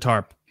sense of the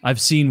tarp. I've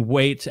seen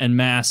weight and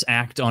mass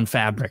act on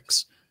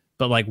fabrics.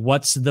 But like,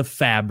 what's the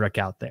fabric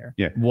out there?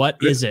 Yeah. What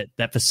is it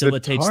that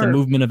facilitates the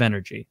movement of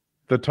energy?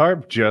 The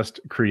tarp just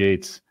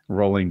creates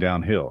rolling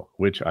downhill,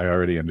 which I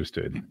already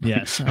understood.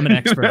 Yes, I'm an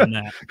expert on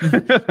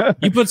that.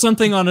 You put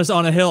something on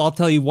a hill, I'll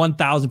tell you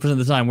 1,000% of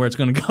the time where it's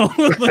going to go.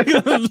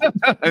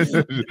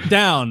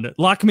 Down.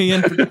 Lock me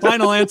in for the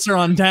final answer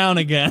on down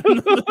again.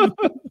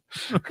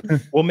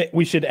 Well,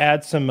 we should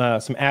add some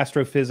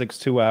astrophysics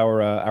to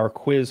our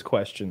quiz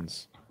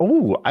questions.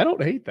 Oh, I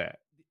don't hate that.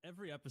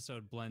 Every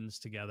episode blends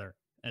together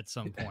at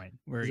some point.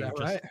 Is that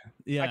right?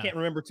 Yeah. I can't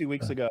remember 2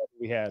 weeks ago who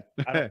we had.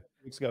 I don't know 2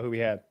 weeks ago who we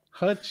had.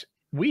 Hutch,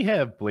 we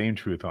have Blame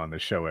Truth on the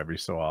show every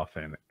so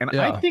often, and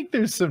I think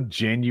there's some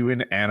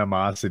genuine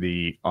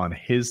animosity on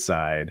his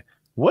side.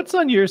 What's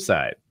on your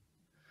side?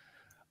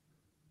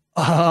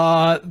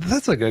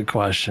 That's a good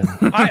question.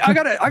 I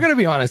gotta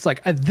be honest.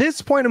 Like at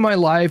this point in my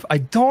life, I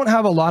don't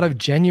have a lot of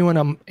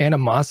genuine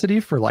animosity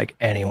for like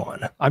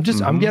anyone.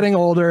 I'm getting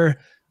older.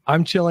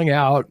 I'm chilling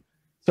out.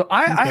 So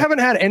I haven't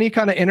had any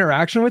kind of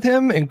interaction with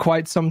him in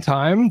quite some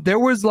time. There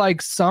was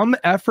like some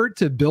effort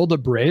to build a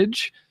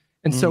bridge.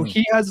 And so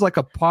he has like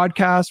a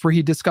podcast where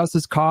he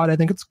discusses COD. I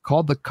think it's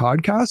called the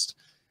CODcast.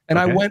 And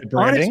I went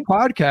on his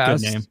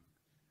podcast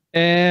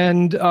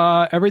and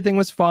everything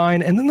was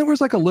fine. And then there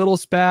was like a little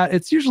spat.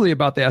 It's usually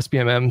about the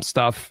SBMM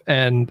stuff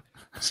and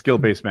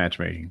skill-based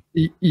matchmaking.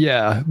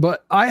 Yeah,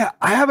 but I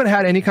haven't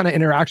had any kind of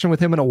interaction with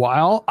him in a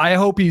while. I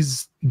hope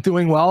he's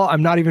doing well.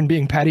 I'm not even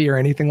being petty or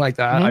anything like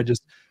that.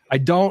 I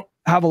don't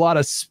have a lot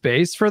of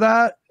space for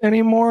that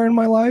anymore in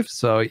my life.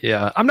 So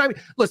yeah, I'm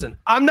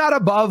not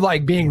above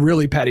like being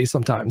really petty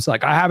sometimes.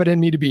 Like I have it in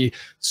me to be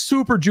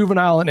super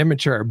juvenile and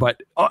immature, but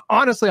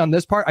honestly on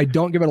this part, I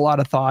don't give it a lot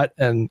of thought.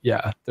 And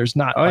yeah, there's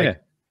not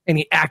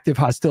any active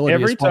hostility.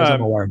 Every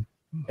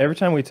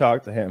time we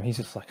talk to him, he's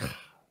just like,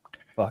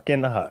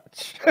 fucking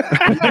Hutch.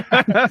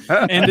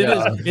 And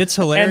it's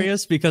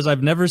hilarious because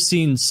I've never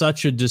seen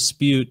such a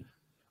dispute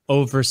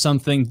over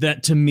something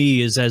that to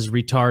me is as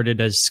retarded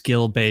as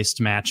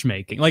skill-based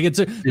matchmaking. Like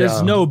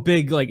there's no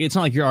big, like, it's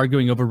not like you're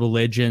arguing over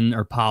religion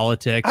or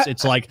politics.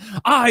 It's like,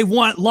 I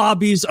want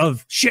lobbies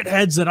of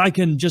shitheads that I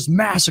can just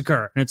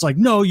massacre. And it's like,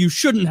 no, you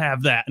shouldn't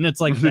have that. And it's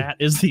like, that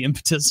is the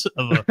impetus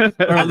of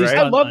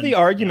I love the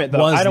argument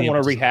though. I don't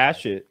want to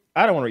rehash it.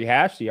 I don't want to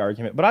rehash the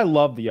argument, but I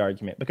love the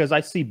argument because I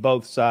see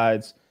both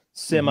sides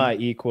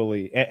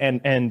semi-equally.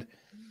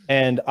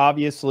 And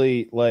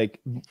obviously, like,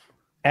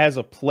 as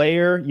a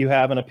player, you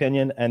have an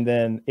opinion, and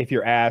then if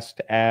you're asked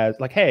as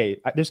like,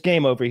 hey, this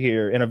game over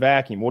here in a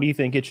vacuum, what do you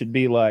think it should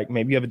be like?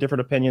 Maybe you have a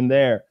different opinion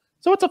there.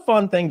 So it's a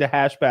fun thing to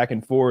hash back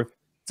and forth.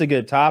 It's a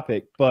good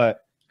topic,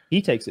 but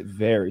he takes it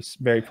very,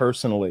 very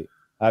personally.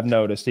 I've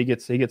noticed he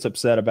gets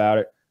upset about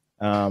it.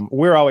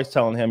 We're always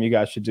telling him you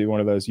guys should do one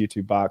of those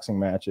YouTube boxing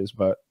matches,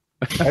 but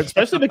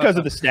especially because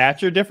of the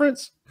stature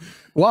difference.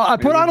 Well, I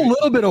put on a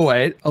little bit of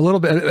weight, a little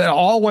bit. It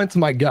all went to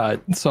my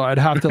gut, so I'd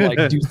have to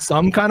like do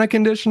some kind of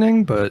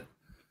conditioning. But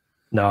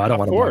no, I don't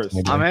want to. Of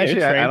course, I'm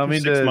actually. I don't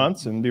mean 6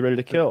 months and be ready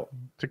to kill.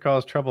 To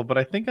cause trouble, but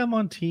I think I'm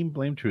on Team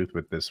Blame Truth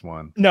with this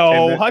one.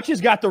 No, Hutch has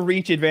got the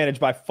reach advantage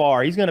by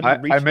far. He's going to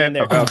be reaching I meant in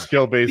there. About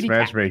skill-based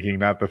matchmaking,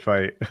 not the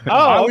fight.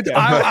 Oh, okay.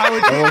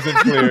 I wasn't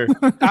clear.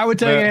 I would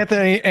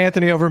take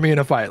Anthony over me in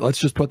a fight. Let's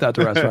just put that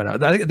to rest right now.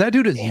 That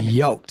dude is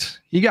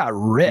yoked. He got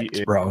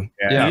ripped, bro.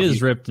 Yeah, he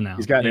is ripped now.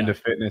 He's gotten into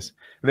fitness.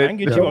 I can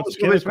get you on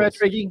skill-based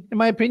matchmaking, in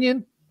my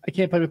opinion, I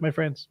can't play with my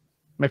friends.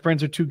 My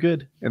friends are too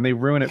good, and they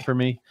ruin it for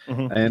me.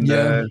 And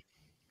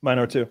mine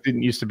are too.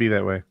 Didn't used to be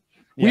that way.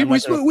 Yeah, we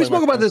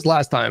spoke about this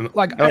last time.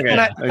 Like,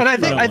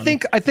 I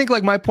think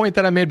like my point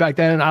that I made back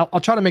then, and I'll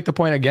try to make the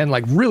point again,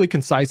 like really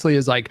concisely,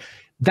 is like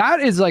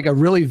that is like a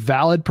really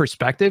valid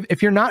perspective.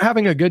 If you're not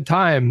having a good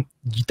time,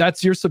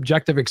 that's your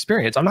subjective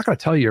experience. I'm not going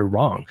to tell you you're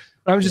wrong.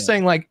 But I'm just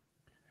saying, like,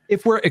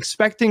 if we're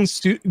expecting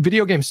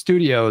video game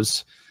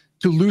studios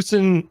to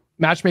loosen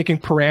matchmaking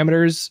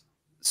parameters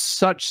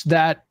such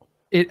that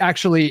it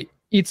actually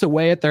eats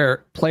away at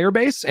their player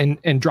base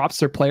and drops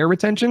their player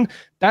retention,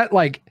 that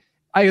like.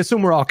 I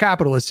assume we're all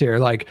capitalists here.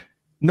 Like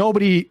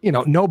nobody,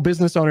 no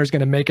business owner is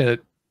going to make a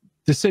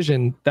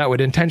decision that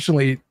would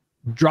intentionally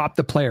drop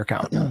the player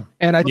count.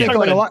 And I think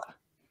like a lot.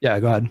 Yeah,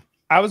 go ahead.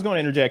 I was going to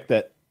interject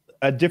that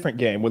a different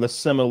game with a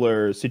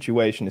similar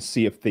situation is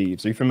Sea of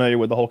Thieves. Are you familiar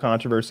with the whole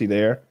controversy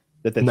there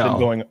that's been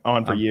going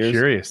on for years? I'm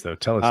curious though.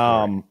 Tell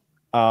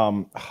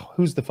us.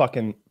 Who's the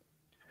fucking?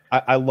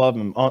 I love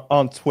him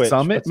on Twitch.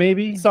 Summit,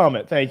 maybe?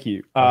 Summit. Thank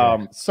you.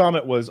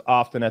 Summit was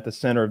often at the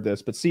center of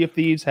this, but Sea of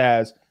Thieves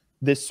has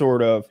this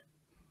sort of,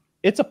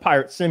 it's a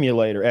pirate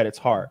simulator at its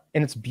heart,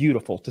 and it's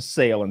beautiful to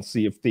sail in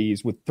Sea of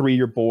Thieves with three of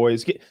your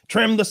boys.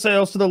 Trim the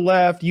sails to the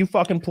left, you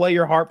fucking play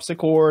your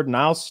harpsichord, and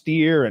I'll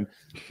steer, and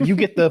you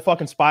get the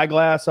fucking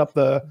spyglass up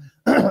the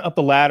up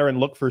the ladder and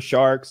look for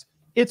sharks.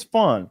 It's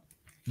fun,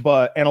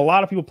 and a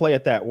lot of people play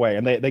it that way,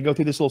 and they go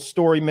through this little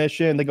story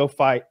mission. They go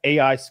fight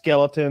AI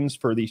skeletons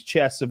for these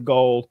chests of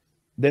gold.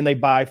 Then they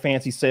buy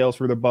fancy sails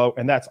for their boat,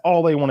 and that's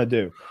all they want to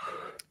do.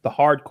 The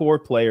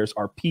hardcore players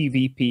are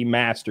PvP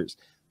masters.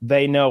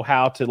 They know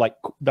how to, like,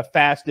 the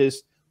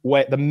fastest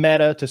way, the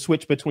meta to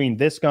switch between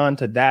this gun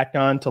to that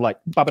gun to like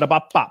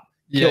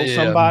kill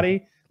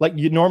somebody. Like,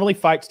 you normally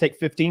fights take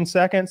 15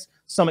 seconds.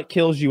 Summit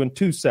kills you in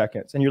 2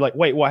 seconds, and you're like,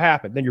 wait, what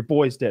happened? Then your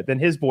boy's dead. Then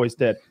his boy's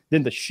dead.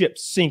 Then the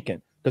ship's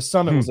sinking because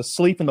Summit was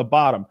asleep in the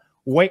bottom.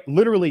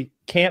 Literally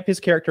camp his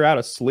character out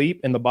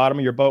asleep in the bottom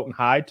of your boat and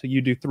hide till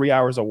you do 3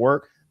 hours of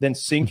work. Then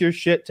sink your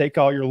shit, take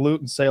all your loot,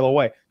 and sail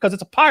away because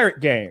it's a pirate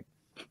game.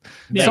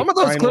 Yeah, some of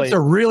those clips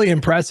are really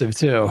impressive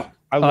too.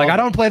 I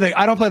don't play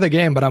the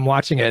game, but I'm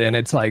watching it, and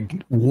it's like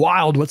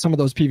wild what some of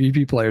those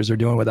PvP players are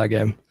doing with that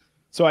game.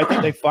 So I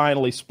think they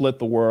finally split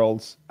the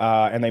worlds,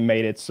 and they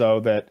made it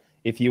so that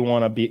if you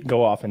want to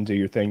go off and do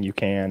your thing, you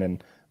can.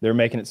 And they're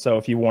making it so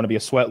if you want to be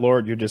a sweat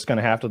lord, you're just going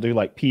to have to do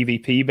like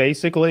PvP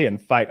basically and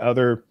fight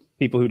other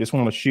people who just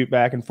want to shoot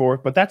back and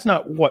forth. But that's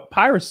not what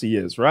piracy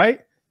is,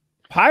 right?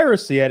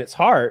 piracy at its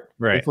heart,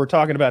 Right. if we're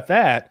talking about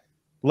that,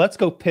 let's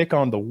go pick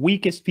on the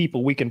weakest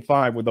people we can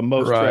find with the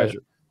most treasure.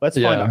 Let's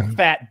find a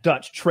fat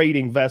Dutch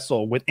trading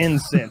vessel with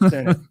incense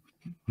in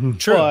it.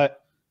 True.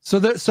 But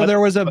there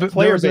was a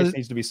player base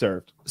needs to be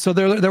served. So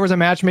there was a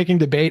matchmaking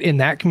debate in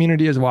that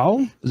community as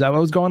well. Is that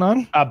what was going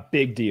on? A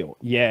big deal.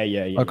 Yeah.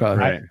 Okay.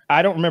 Right.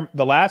 I don't remember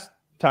the last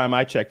time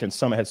I checked, and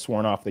Summit had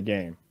sworn off the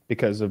game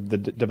because of the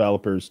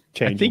developers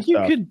changing. I think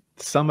stuff. you could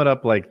sum it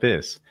up like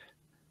this: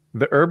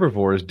 the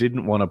herbivores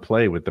didn't want to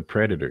play with the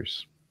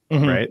predators,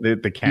 right?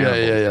 The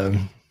cannibals.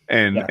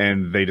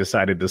 And they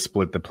decided to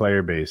split the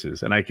player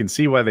bases, and I can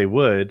see why they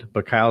would.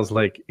 But Kyle's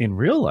like, in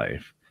real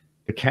life,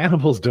 the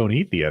cannibals don't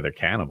eat the other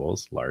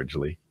cannibals.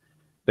 Largely,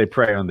 they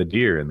prey on the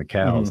deer and the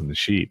cows and the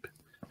sheep.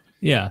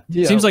 Yeah.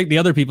 Seems like the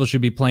other people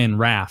should be playing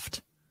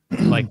Raft,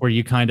 like where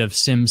you kind of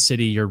Sim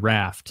City your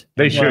Raft.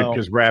 They should,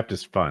 because Raft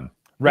is fun.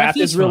 Raft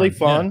is really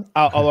fun.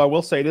 Although I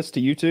will say this to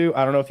you two,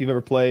 I don't know if you've ever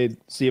played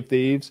Sea of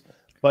Thieves,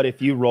 but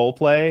if you role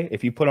play,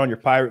 if you put on your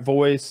pirate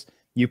voice,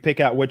 you pick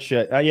out which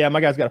my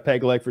guy's got a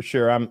peg leg for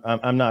sure.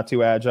 I'm not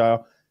too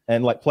agile,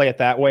 and like play it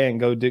that way and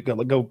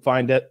go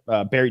find it,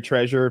 buried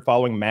treasure,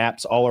 following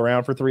maps all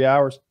around for 3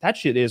 hours. That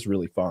shit is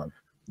really fun.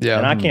 Yeah,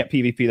 and I can't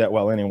PvP that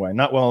well anyway.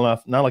 Not well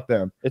enough. Not like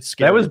them. It's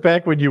scary. That was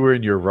back when you were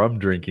in your rum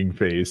drinking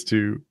phase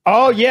too.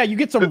 Oh yeah, you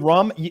get some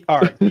rum. All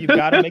right, you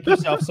got to make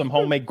yourself some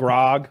homemade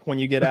grog when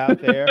you get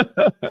out there.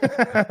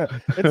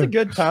 It's a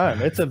good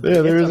time. It's an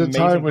amazing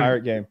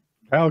pirate game.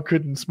 Al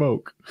couldn't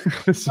smoke.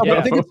 So.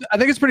 I think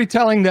it's pretty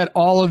telling that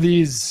all of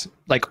these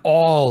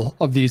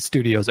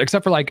studios,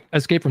 except for like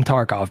Escape from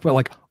Tarkov, but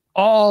like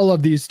all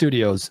of these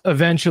studios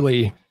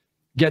eventually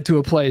get to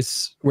a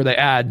place where they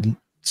add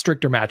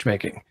stricter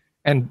matchmaking.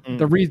 And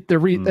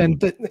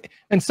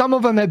and some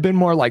of them have been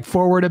more like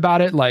forward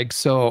about it. Like,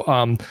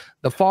 so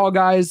the Fall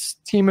Guys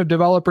team of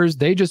developers,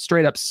 they just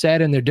straight up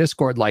said in their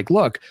Discord, like,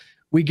 look,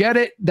 we get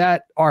it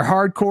that our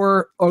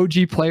hardcore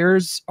OG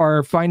players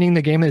are finding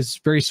the game is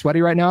very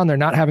sweaty right now and they're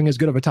not having as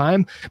good of a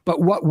time.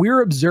 But what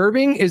we're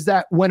observing is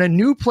that when a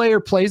new player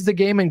plays the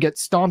game and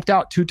gets stomped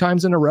out 2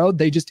 times in a row,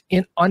 they just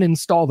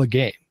uninstall the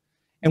game.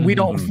 And we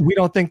don't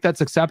think that's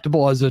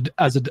acceptable as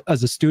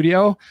a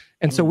studio.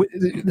 And so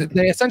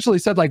they essentially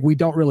said, like, we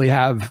don't really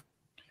have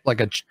like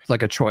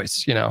a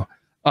choice, you know?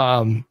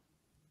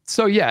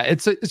 So yeah,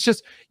 it's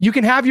just, you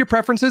can have your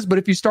preferences, but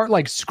if you start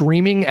like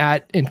screaming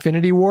at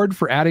Infinity Ward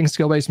for adding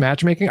skill-based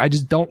matchmaking, I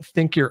just don't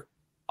think you're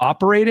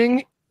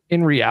operating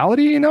in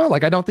reality, you know?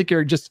 Like, I don't think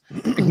you're just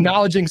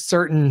acknowledging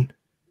certain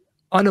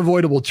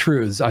unavoidable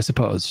truths, I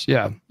suppose.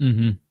 Yeah.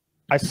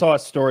 I saw a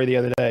story the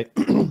other day.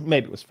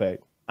 Maybe it was fake.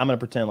 I'm going to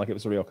pretend like it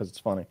was real because it's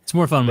funny. It's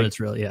more fun when it's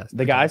real, yes.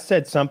 The guy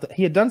said something.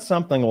 He had done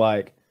something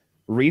like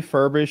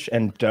refurbish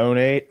and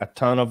donate a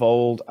ton of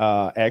old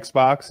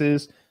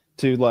Xboxes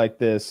to like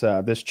this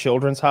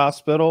children's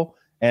hospital,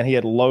 and he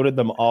had loaded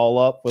them all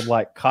up with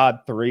like COD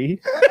 3.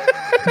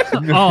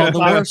 Oh, the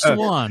worst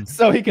one.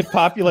 So he could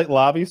populate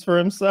lobbies for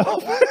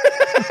himself.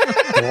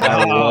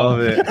 I love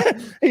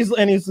it. He's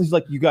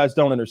like, you guys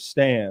don't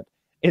understand.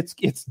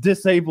 It's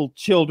disabled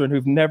children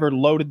who've never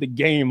loaded the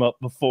game up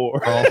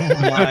before. Oh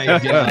my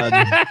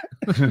god!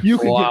 You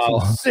can get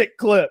some sick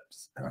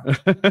clips.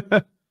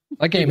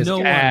 That game is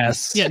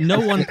ass. No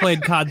one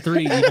played COD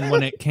 3 even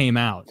when it came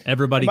out.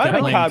 Everybody kept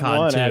playing COD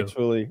 1, 2.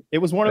 Actually, it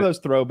was one of those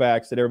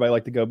throwbacks that everybody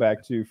liked to go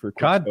back to for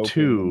COD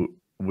 2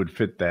 would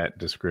fit that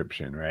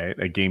description, right?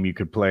 A game you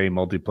could play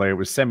multiplayer. It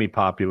was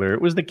semi-popular.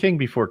 It was the king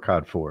before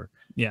COD 4.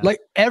 Yeah. Like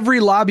every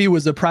lobby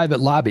was a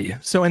private lobby.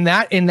 So in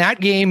that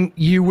game,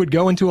 you would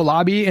go into a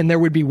lobby and there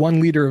would be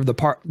one leader of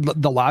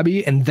the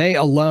lobby, and they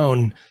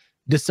alone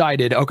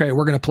decided, okay,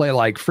 we're going to play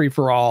like free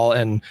for all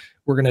and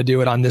we're going to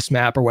do it on this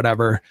map or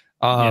whatever.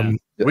 Are you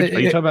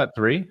talking about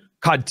 3?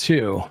 COD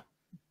 2.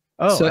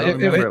 Oh, so I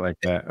don't remember it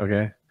like that.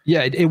 Okay.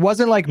 Yeah, it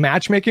wasn't like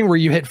matchmaking where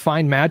you hit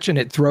find match and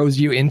it throws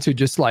you into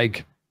just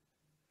like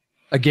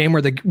a game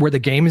where the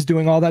game is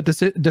doing all that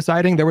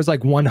deciding. There was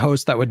like one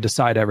host that would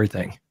decide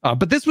everything.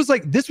 But this was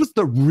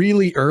the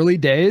really early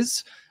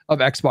days of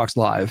Xbox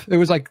Live. It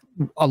was like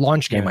a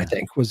launch game, I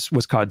think, was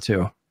COD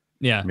 2.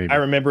 Yeah. Maybe. I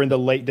remember in the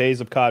late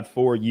days of COD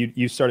 4,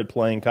 you started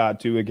playing COD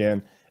 2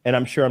 again, and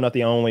I'm sure I'm not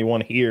the only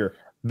one here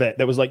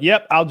that was like,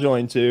 yep, I'll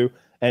join too.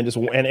 And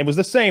it was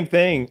the same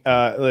thing,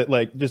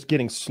 like just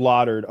getting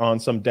slaughtered on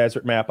some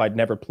desert map I'd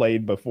never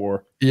played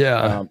before.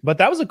 Yeah. But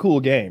that was a cool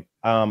game.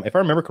 If I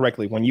remember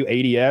correctly, when you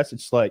ADS,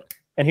 it's like,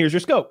 and here's your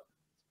scope.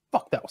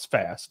 Fuck, that was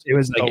fast. It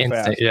was like so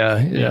instant. fast.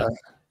 Yeah.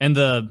 And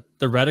the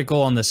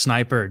reticle on the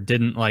sniper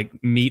didn't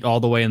like meet all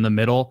the way in the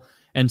middle.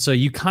 And so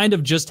you kind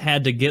of just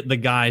had to get the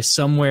guy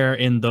somewhere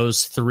in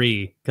those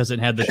 3 because it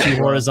had the 2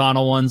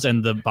 horizontal ones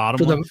and the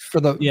bottom one.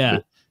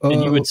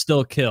 And you would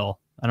still kill.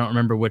 I don't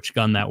remember which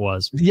gun that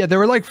was. Yeah, there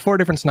were like 4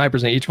 different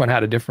snipers and each one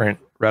had a different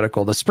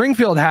reticle. The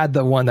Springfield had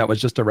the one that was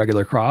just a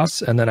regular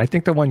cross. And then I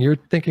think the one you're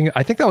thinking,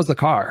 I think that was the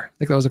car. I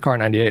think that was the car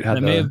 98.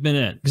 That may have been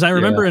it. Because I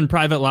remember in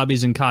private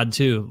lobbies in COD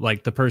 2,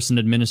 like the person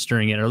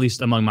administering it, or at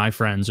least among my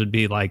friends, would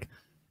be like,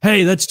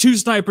 hey, that's 2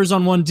 snipers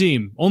on one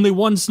team, only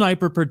 1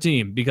 sniper per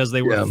team, because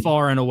they were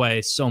far and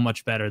away so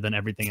much better than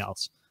everything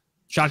else.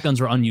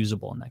 Shotguns were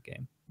unusable in that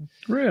game.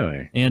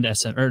 Really? And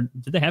or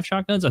did they have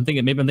shotguns? I'm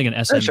thinking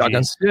SMGs.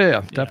 Shotguns.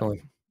 Yeah,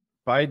 definitely.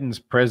 Biden's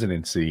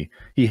presidency,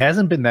 he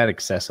hasn't been that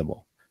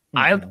accessible.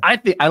 I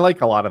think I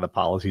like a lot of the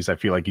policies. I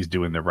feel like he's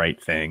doing the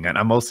right thing, and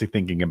I'm mostly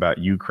thinking about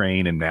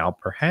Ukraine and now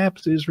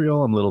perhaps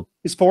Israel. I'm a little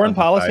his foreign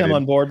policy I'm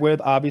on board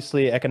with.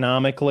 Obviously,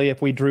 economically,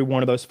 if we drew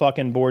one of those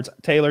fucking boards,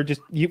 Taylor,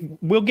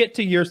 we'll get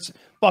to your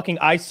fucking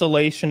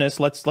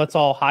isolationist. Let's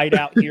all hide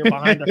out here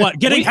behind. What?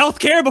 Getting health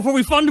care before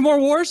we fund more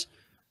wars?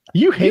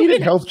 You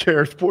hated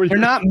healthcare for you. They're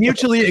not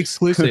mutually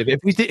exclusive.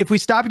 If we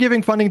stop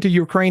giving funding to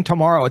Ukraine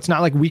tomorrow, it's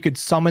not like we could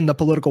summon the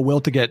political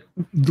will to get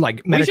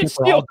like Medicare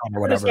for all done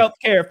or whatever.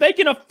 Healthcare. If they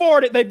can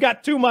afford it, they've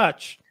got too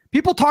much.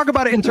 People talk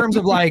about it in terms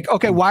of like,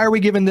 okay, why are we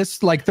giving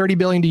this like $30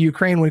 billion to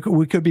Ukraine when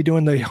we could be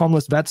doing the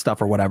homeless vet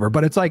stuff or whatever?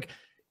 But it's like,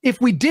 if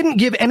we didn't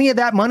give any of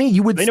that money,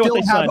 you would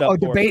still have a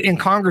debate in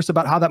Congress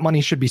about how that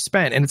money should be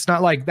spent. And it's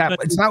not like that.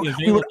 It's not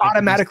we would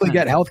automatically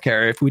get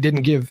healthcare if we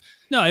didn't give.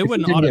 No, it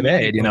wouldn't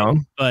automatically give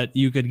aid, but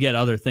you could get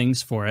other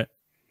things for it.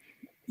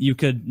 You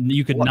could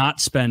not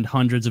spend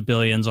hundreds of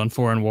billions on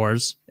foreign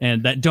wars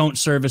and that don't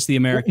service the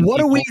American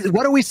people.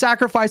 What are we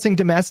sacrificing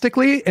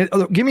domestically?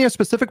 Give me a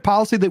specific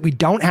policy that we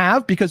don't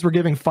have because we're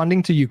giving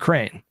funding to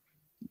Ukraine.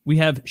 We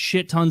have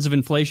shit tons of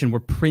inflation.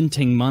 We're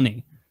printing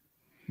money.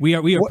 We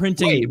are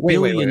printing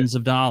billions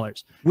of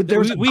dollars.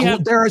 There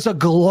is a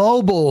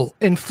global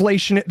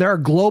inflation. There are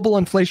global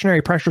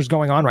inflationary pressures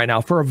going on right now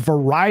for a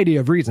variety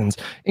of reasons,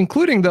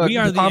 including the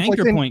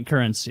anchor point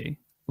currency.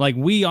 Like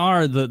we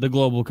are the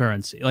global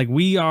currency. Like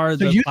we are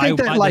the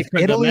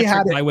Italy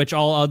had by which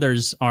all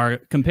others are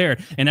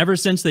compared. And ever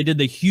since they did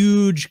the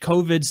huge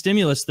COVID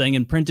stimulus thing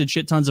and printed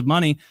shit tons of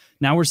money,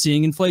 now we're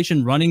seeing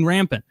inflation running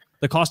rampant.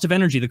 The cost of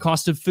energy, the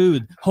cost of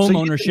food, home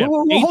ownership,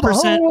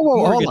 8%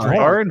 mortgage rate.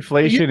 Our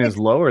inflation is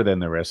lower than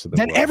the rest of the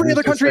world. Than every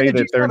other country in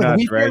the G7. They're not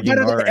dragging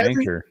our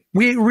anchor.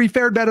 We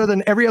fared better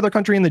than every other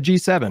country in the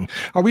G7.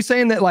 Are we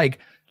saying that like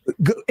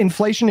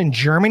inflation in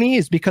Germany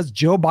is because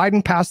Joe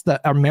Biden passed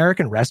the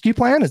American Rescue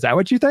Plan? Is that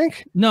what you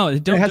think? No,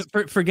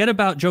 forget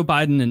about Joe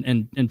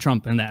Biden and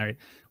Trump in that area.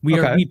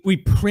 We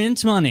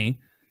print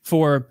money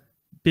for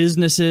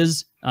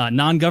businesses,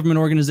 non-government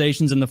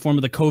organizations in the form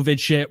of the COVID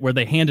shit where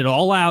they hand it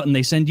all out and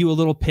they send you a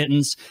little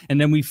pittance,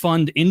 and then we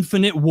fund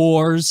infinite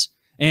wars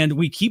and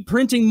we keep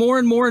printing more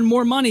and more and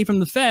more money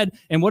from the Fed.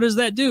 And what does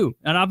that do?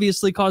 That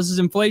obviously causes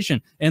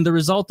inflation. And the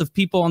result of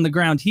people on the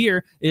ground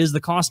here is the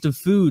cost of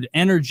food,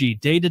 energy,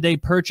 day-to-day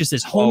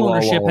purchases.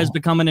 Homeownership has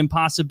become an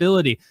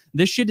impossibility.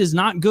 This shit is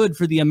not good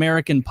for the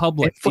American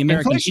public, the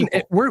American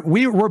people.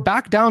 We're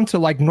back down to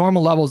like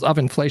normal levels of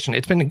inflation.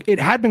 It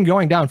had been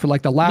going down for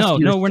like the last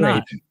year. No, we're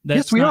not.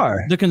 Yes, we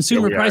are. The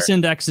consumer price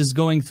index is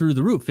going through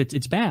the roof.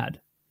 It's bad.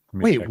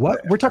 Wait,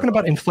 what? We're talking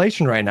about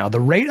inflation right now. The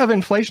rate of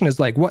inflation is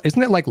like, what?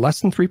 Isn't it like less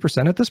than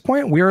 3% at this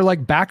point? We are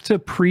like back to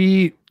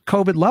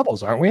pre-COVID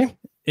levels, aren't we?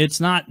 It's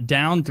not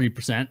down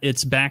 3%.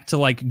 It's back to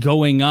like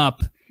going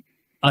up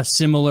a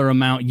similar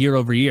amount year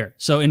over year.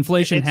 So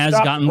inflation has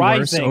gotten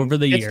worse over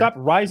the year. It stopped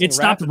rising. It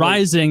stopped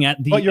rising at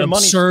the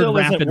absurd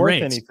rapid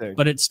rates,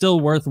 but it's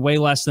still worth way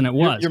less than it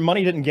was. Your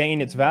money didn't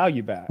gain its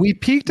value back. We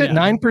peaked at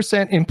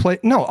 9%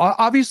 inflation. No,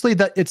 obviously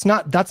that's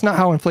not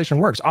how inflation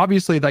works.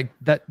 Obviously, like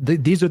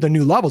these are the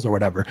new levels or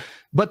whatever.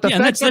 But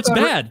that's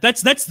bad.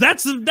 That's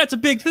a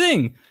big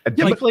thing.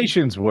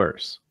 Deflation's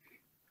worse,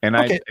 and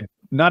I'm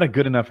not a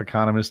good enough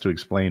economist to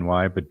explain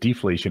why. But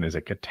deflation is a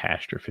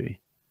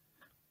catastrophe.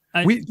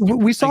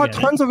 We saw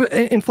tons of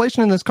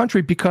inflation in this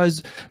country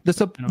because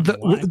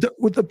the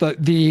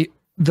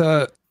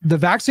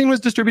vaccine was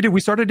distributed.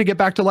 We started to get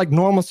back to like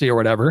normalcy or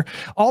whatever.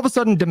 All of a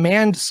sudden,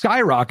 demand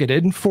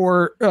skyrocketed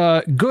for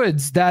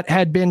goods that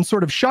had been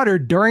sort of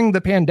shuttered during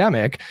the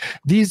pandemic.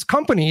 These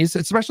companies,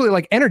 especially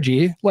like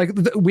energy,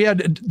 we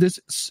had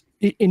this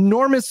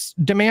enormous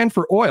demand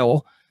for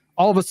oil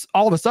all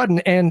of a sudden,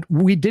 and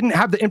we didn't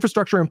have the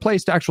infrastructure in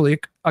place to actually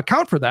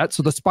account for that.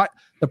 So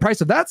the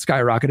price of that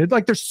skyrocketed.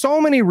 Like there's so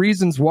many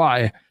reasons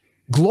why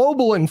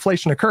global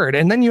inflation occurred.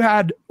 And then you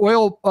had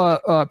oil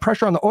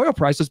pressure on the oil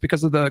prices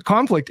because of the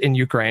conflict in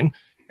Ukraine.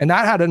 And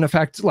that had an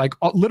effect like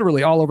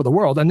literally all over the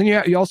world. And then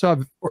you also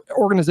have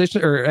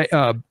organization or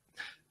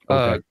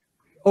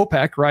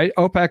OPEC, right?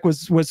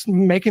 OPEC was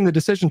making the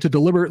decision to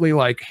deliberately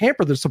like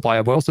hamper the supply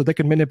of oil so they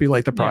could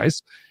manipulate the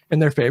price in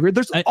their favor.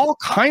 There's all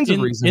kinds of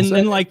reasons.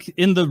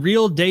 In the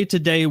real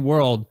day-to-day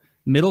world,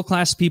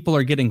 middle-class people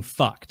are getting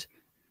fucked.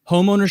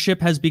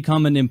 Homeownership has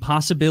become an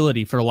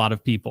impossibility for a lot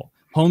of people.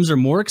 Homes are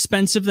more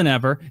expensive than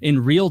ever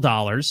in real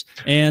dollars,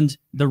 and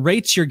the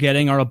rates you're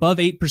getting are above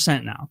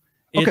 8% now.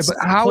 But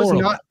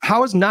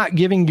how is not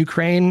giving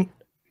Ukraine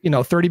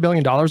 $30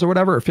 billion or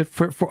whatever, or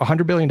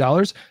 $100 billion?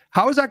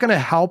 How is that going to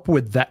help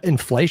with that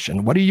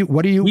inflation?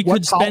 We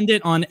could spend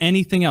it on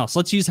anything else.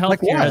 Let's use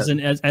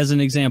healthcare as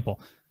an example.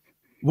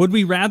 Would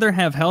we rather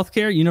have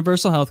healthcare,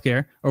 universal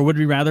healthcare, or would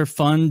we rather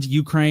fund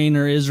Ukraine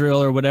or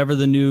Israel or whatever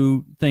the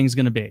new thing's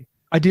going to be?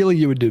 Ideally,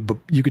 you could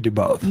do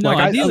both. No,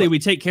 ideally we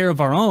take care of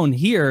our own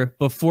here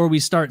before we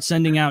start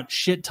sending out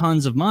shit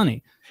tons of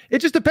money. It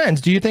just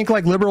depends. Do you think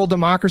like liberal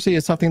democracy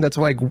is something that's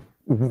like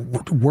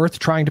worth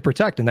trying to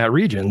protect in that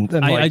region?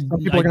 Then like, some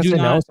people are going to say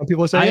no, some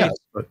people say yes.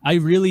 But. I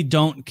really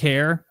don't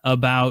care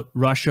about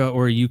Russia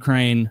or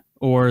Ukraine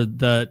or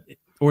the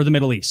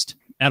Middle East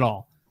at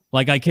all.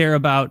 Like I care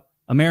about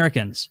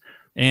Americans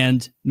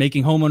and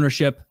making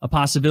homeownership a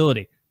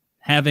possibility,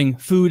 having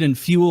food and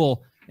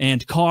fuel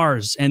and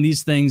cars and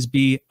these things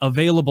be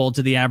available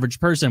to the average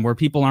person, where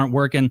people aren't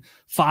working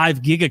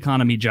 5 gig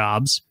economy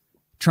jobs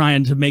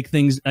trying to make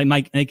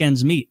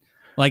ends meet.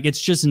 Like,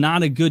 it's just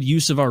not a good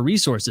use of our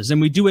resources.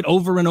 And we do it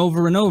over and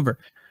over and over.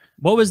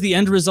 What was the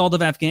end result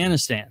of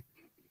Afghanistan?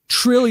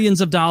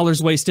 Trillions of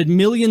dollars wasted,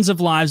 millions of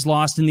lives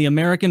lost, and the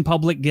American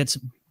public gets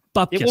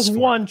bupkis. It was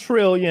 1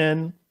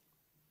 trillion.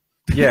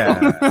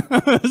 Yeah.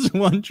 It was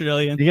 1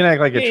 trillion. You can act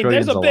like a trillion.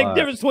 There's a big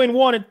difference between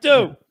 1 and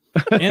 2.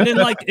 And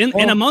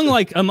then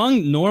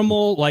among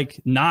normal,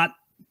 like not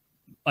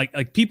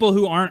like people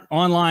who aren't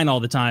online all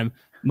the time,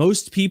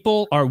 most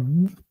people are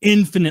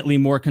infinitely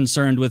more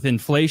concerned with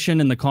inflation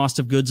and the cost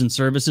of goods and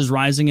services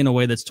rising in a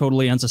way that's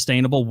totally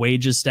unsustainable,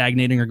 wages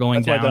stagnating or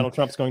going down. That's why Donald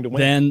Trump's going to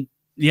win.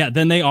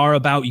 Then they are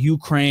about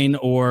Ukraine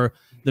or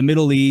the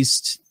Middle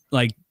East.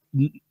 Like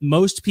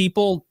most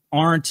people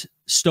aren't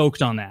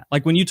stoked on that.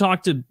 Like when you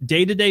talk to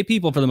day-to-day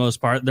people, for the most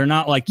part, they're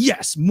not like,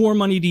 yes, more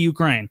money to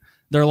Ukraine.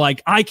 They're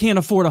like, I can't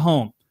afford a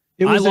home.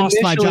 I lost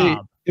my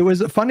job. It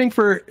was funding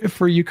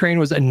for Ukraine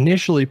was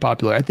initially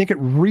popular. I think it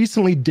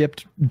recently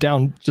dipped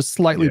down just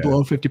slightly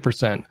below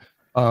 50%.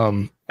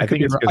 I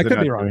think it's because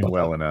they're not doing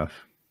well enough.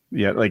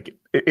 Yeah, like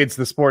it's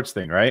the sports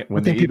thing, right?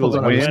 When the Eagles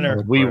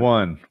win, we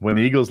won. When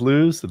the Eagles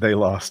lose, they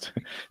lost.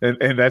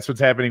 And that's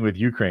what's happening with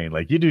Ukraine.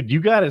 Like, you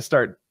got to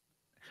start.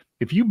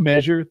 If you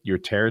measure your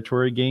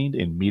territory gained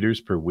in meters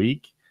per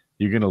week,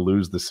 you're going to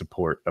lose the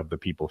support of the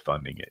people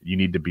funding it. You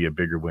need to be a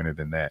bigger winner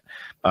than that.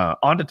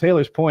 On to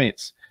Taylor's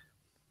points.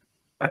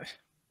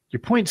 Your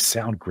points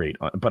sound great,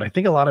 but I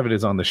think a lot of it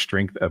is on the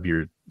strength of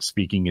your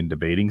speaking and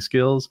debating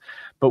skills.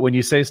 But when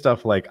you say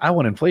stuff like, I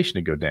want inflation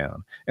to go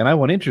down and I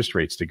want interest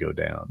rates to go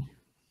down,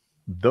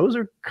 those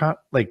are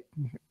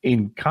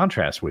in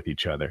contrast with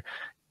each other.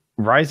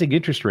 Rising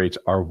interest rates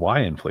are why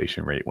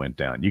inflation rate went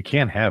down. You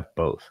can't have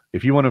both.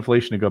 If you want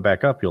inflation to go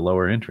back up, you'll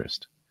lower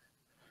interest.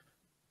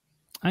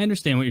 I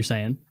understand what you're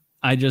saying.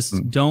 I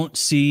just don't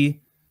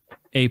see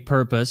a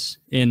purpose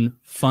in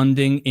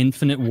funding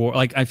infinite war.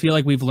 Like, I feel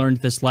like we've learned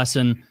this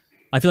lesson.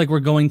 I feel like we're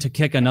going to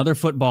kick another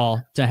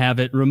football to have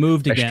it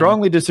removed again. I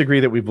strongly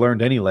disagree that we've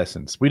learned any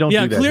lessons. We don't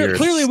do that here.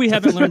 Clearly we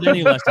haven't learned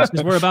any lessons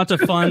because we're about to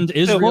fund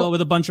Israel with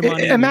a bunch of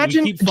money.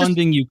 Imagine we keep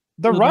funding you.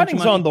 The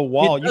writing's on the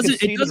wall.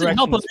 It doesn't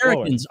help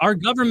Americans. Our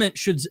government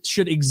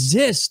should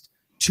exist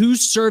to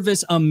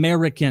service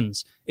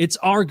Americans. It's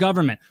our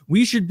government.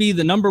 We should be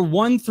the number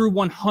 1 through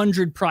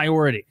 100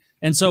 priority.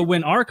 And so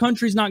when our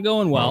country's not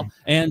going well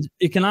and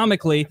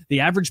economically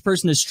the average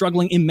person is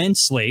struggling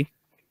immensely,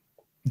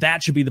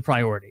 that should be the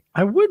priority.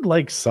 I would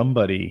like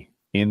somebody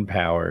in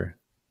power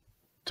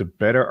to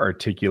better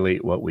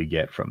articulate what we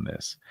get from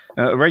this.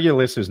 Regular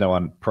listeners know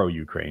I'm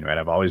pro-Ukraine, right?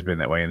 I've always been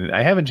that way, and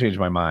I haven't changed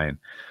my mind.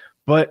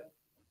 But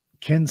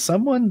can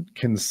someone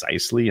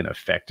concisely and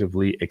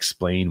effectively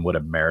explain what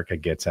America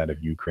gets out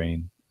of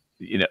Ukraine?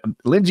 You know,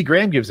 Lindsey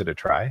Graham gives it a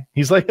try.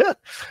 He's like,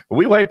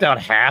 we wiped out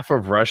half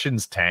of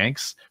Russians'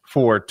 tanks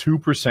for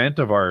 2%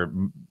 of our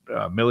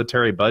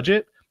military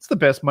budget. It's the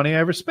best money I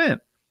ever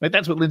spent. Like,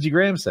 that's what Lindsey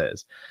Graham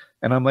says.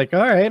 And I'm like,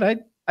 all right,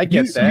 I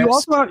get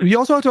that. You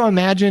also have to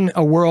imagine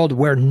a world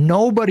where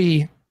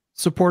nobody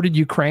supported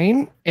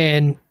Ukraine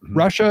and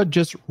Russia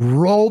just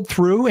rolled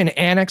through and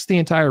annexed the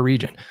entire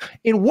region.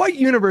 In what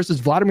universe is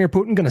Vladimir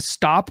Putin going to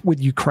stop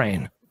with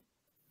Ukraine?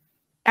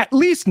 At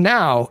least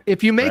now,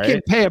 if you make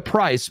him pay a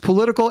price,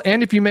 political,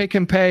 and if you make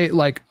him pay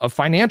like a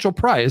financial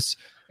price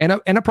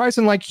and a price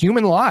in like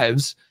human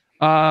lives,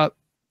 that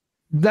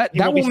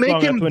will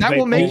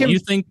make him. You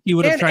think he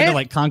would have tried to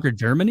like conquer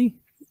Germany?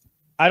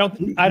 I don't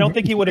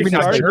think he would have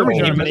started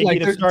Germany.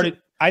 He'd have started.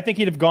 I think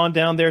he'd have gone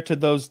down there to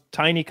those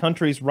tiny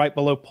countries right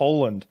below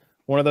Poland,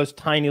 one of those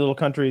tiny little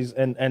countries,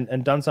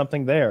 and done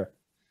something there.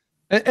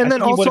 And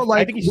then also,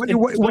 like, what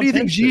do you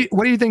think Xi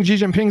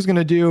Jinping's going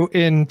to do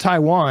in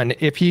Taiwan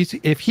if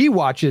he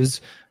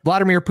watches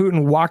Vladimir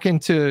Putin walk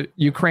into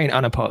Ukraine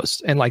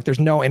unopposed and like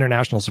there's no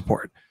international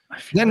support? I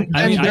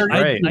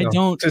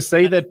don't. To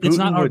say that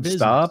Putin would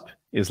stop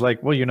is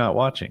like, well, you're not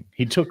watching.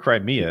 He took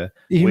Crimea.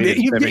 He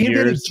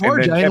invaded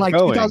Georgia in like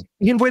 2000,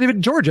 he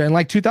invaded Georgia in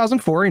like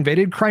 2004. He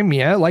invaded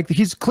Crimea. Like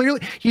he's gone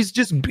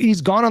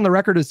on the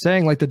record as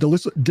saying like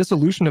the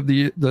dissolution of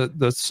the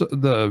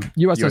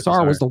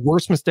USSR was the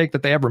worst mistake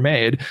that they ever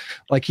made.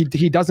 Like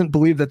he doesn't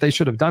believe that they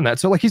should have done that.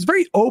 So like he's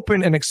very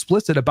open and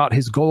explicit about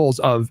his goals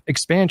of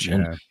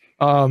expansion.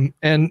 Yeah.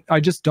 And I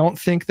just don't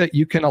think that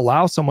you can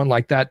allow someone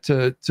like that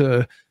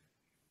to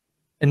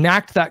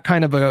enact that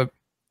kind of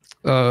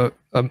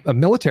a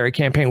military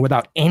campaign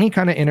without any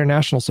kind of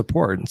international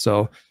support. And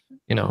so,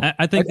 you know,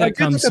 I think that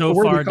comes so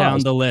far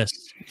down the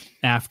list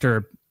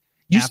after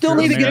You still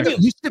need to get,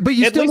 but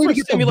you still need to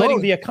get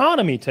stimulating the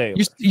economy, Taylor.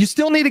 You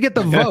still need to get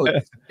the vote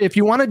if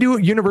you want to do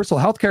universal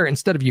health care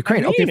instead of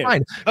Ukraine. Okay,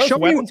 fine. Show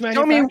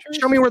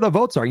me where the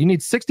votes are. You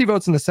need 60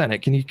 votes in the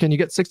Senate. Can you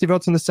get 60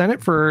 votes in the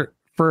Senate for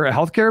a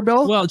health care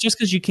bill? Well, just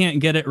because you can't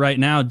get it right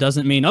now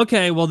doesn't mean,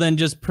 okay, well then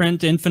just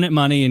print infinite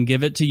money and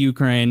give it to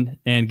Ukraine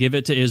and give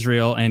it to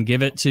Israel and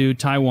give it to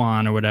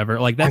Taiwan or whatever.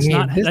 Like that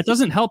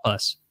doesn't help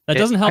us. That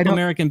doesn't help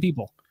American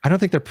people. I don't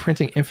think they're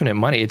printing infinite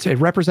money. It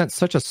represents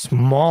such a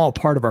small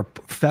part of our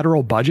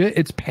federal budget.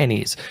 It's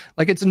pennies.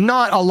 Like it's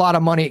not a lot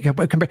of money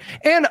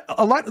and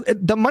a lot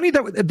the money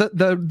that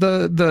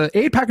the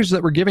aid packages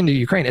that we're giving to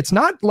Ukraine. It's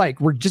not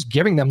like we're just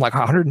giving them like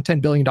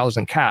 $110 billion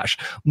in cash.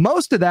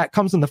 Most of that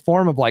comes in the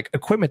form of like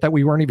equipment that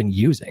we weren't even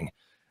using.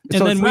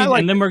 And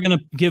then we're going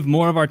to give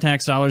more of our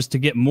tax dollars to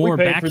get more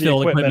backfill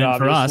equipment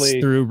for us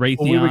through Raytheon.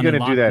 Well, we were going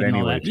to do that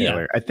anyway,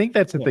 Taylor. I think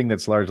that's the thing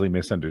that's largely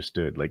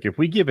misunderstood. Like if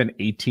we give an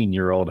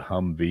 18-year-old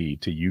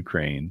Humvee to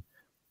Ukraine,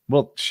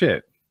 well,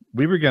 shit,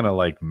 we were going to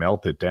like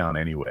melt it down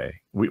anyway.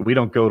 We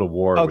don't go to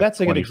war with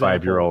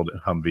 25-year-old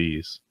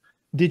Humvees.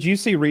 Did you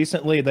see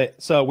recently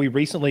that? So we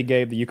recently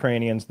gave the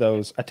Ukrainians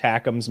those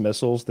ATACMS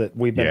missiles that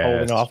we've been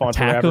holding off on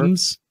forever.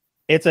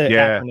 It's an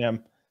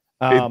acronym.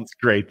 It's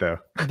great though.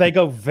 They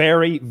go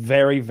very,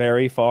 very,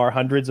 very far,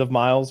 hundreds of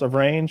miles of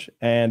range,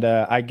 and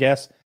I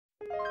guess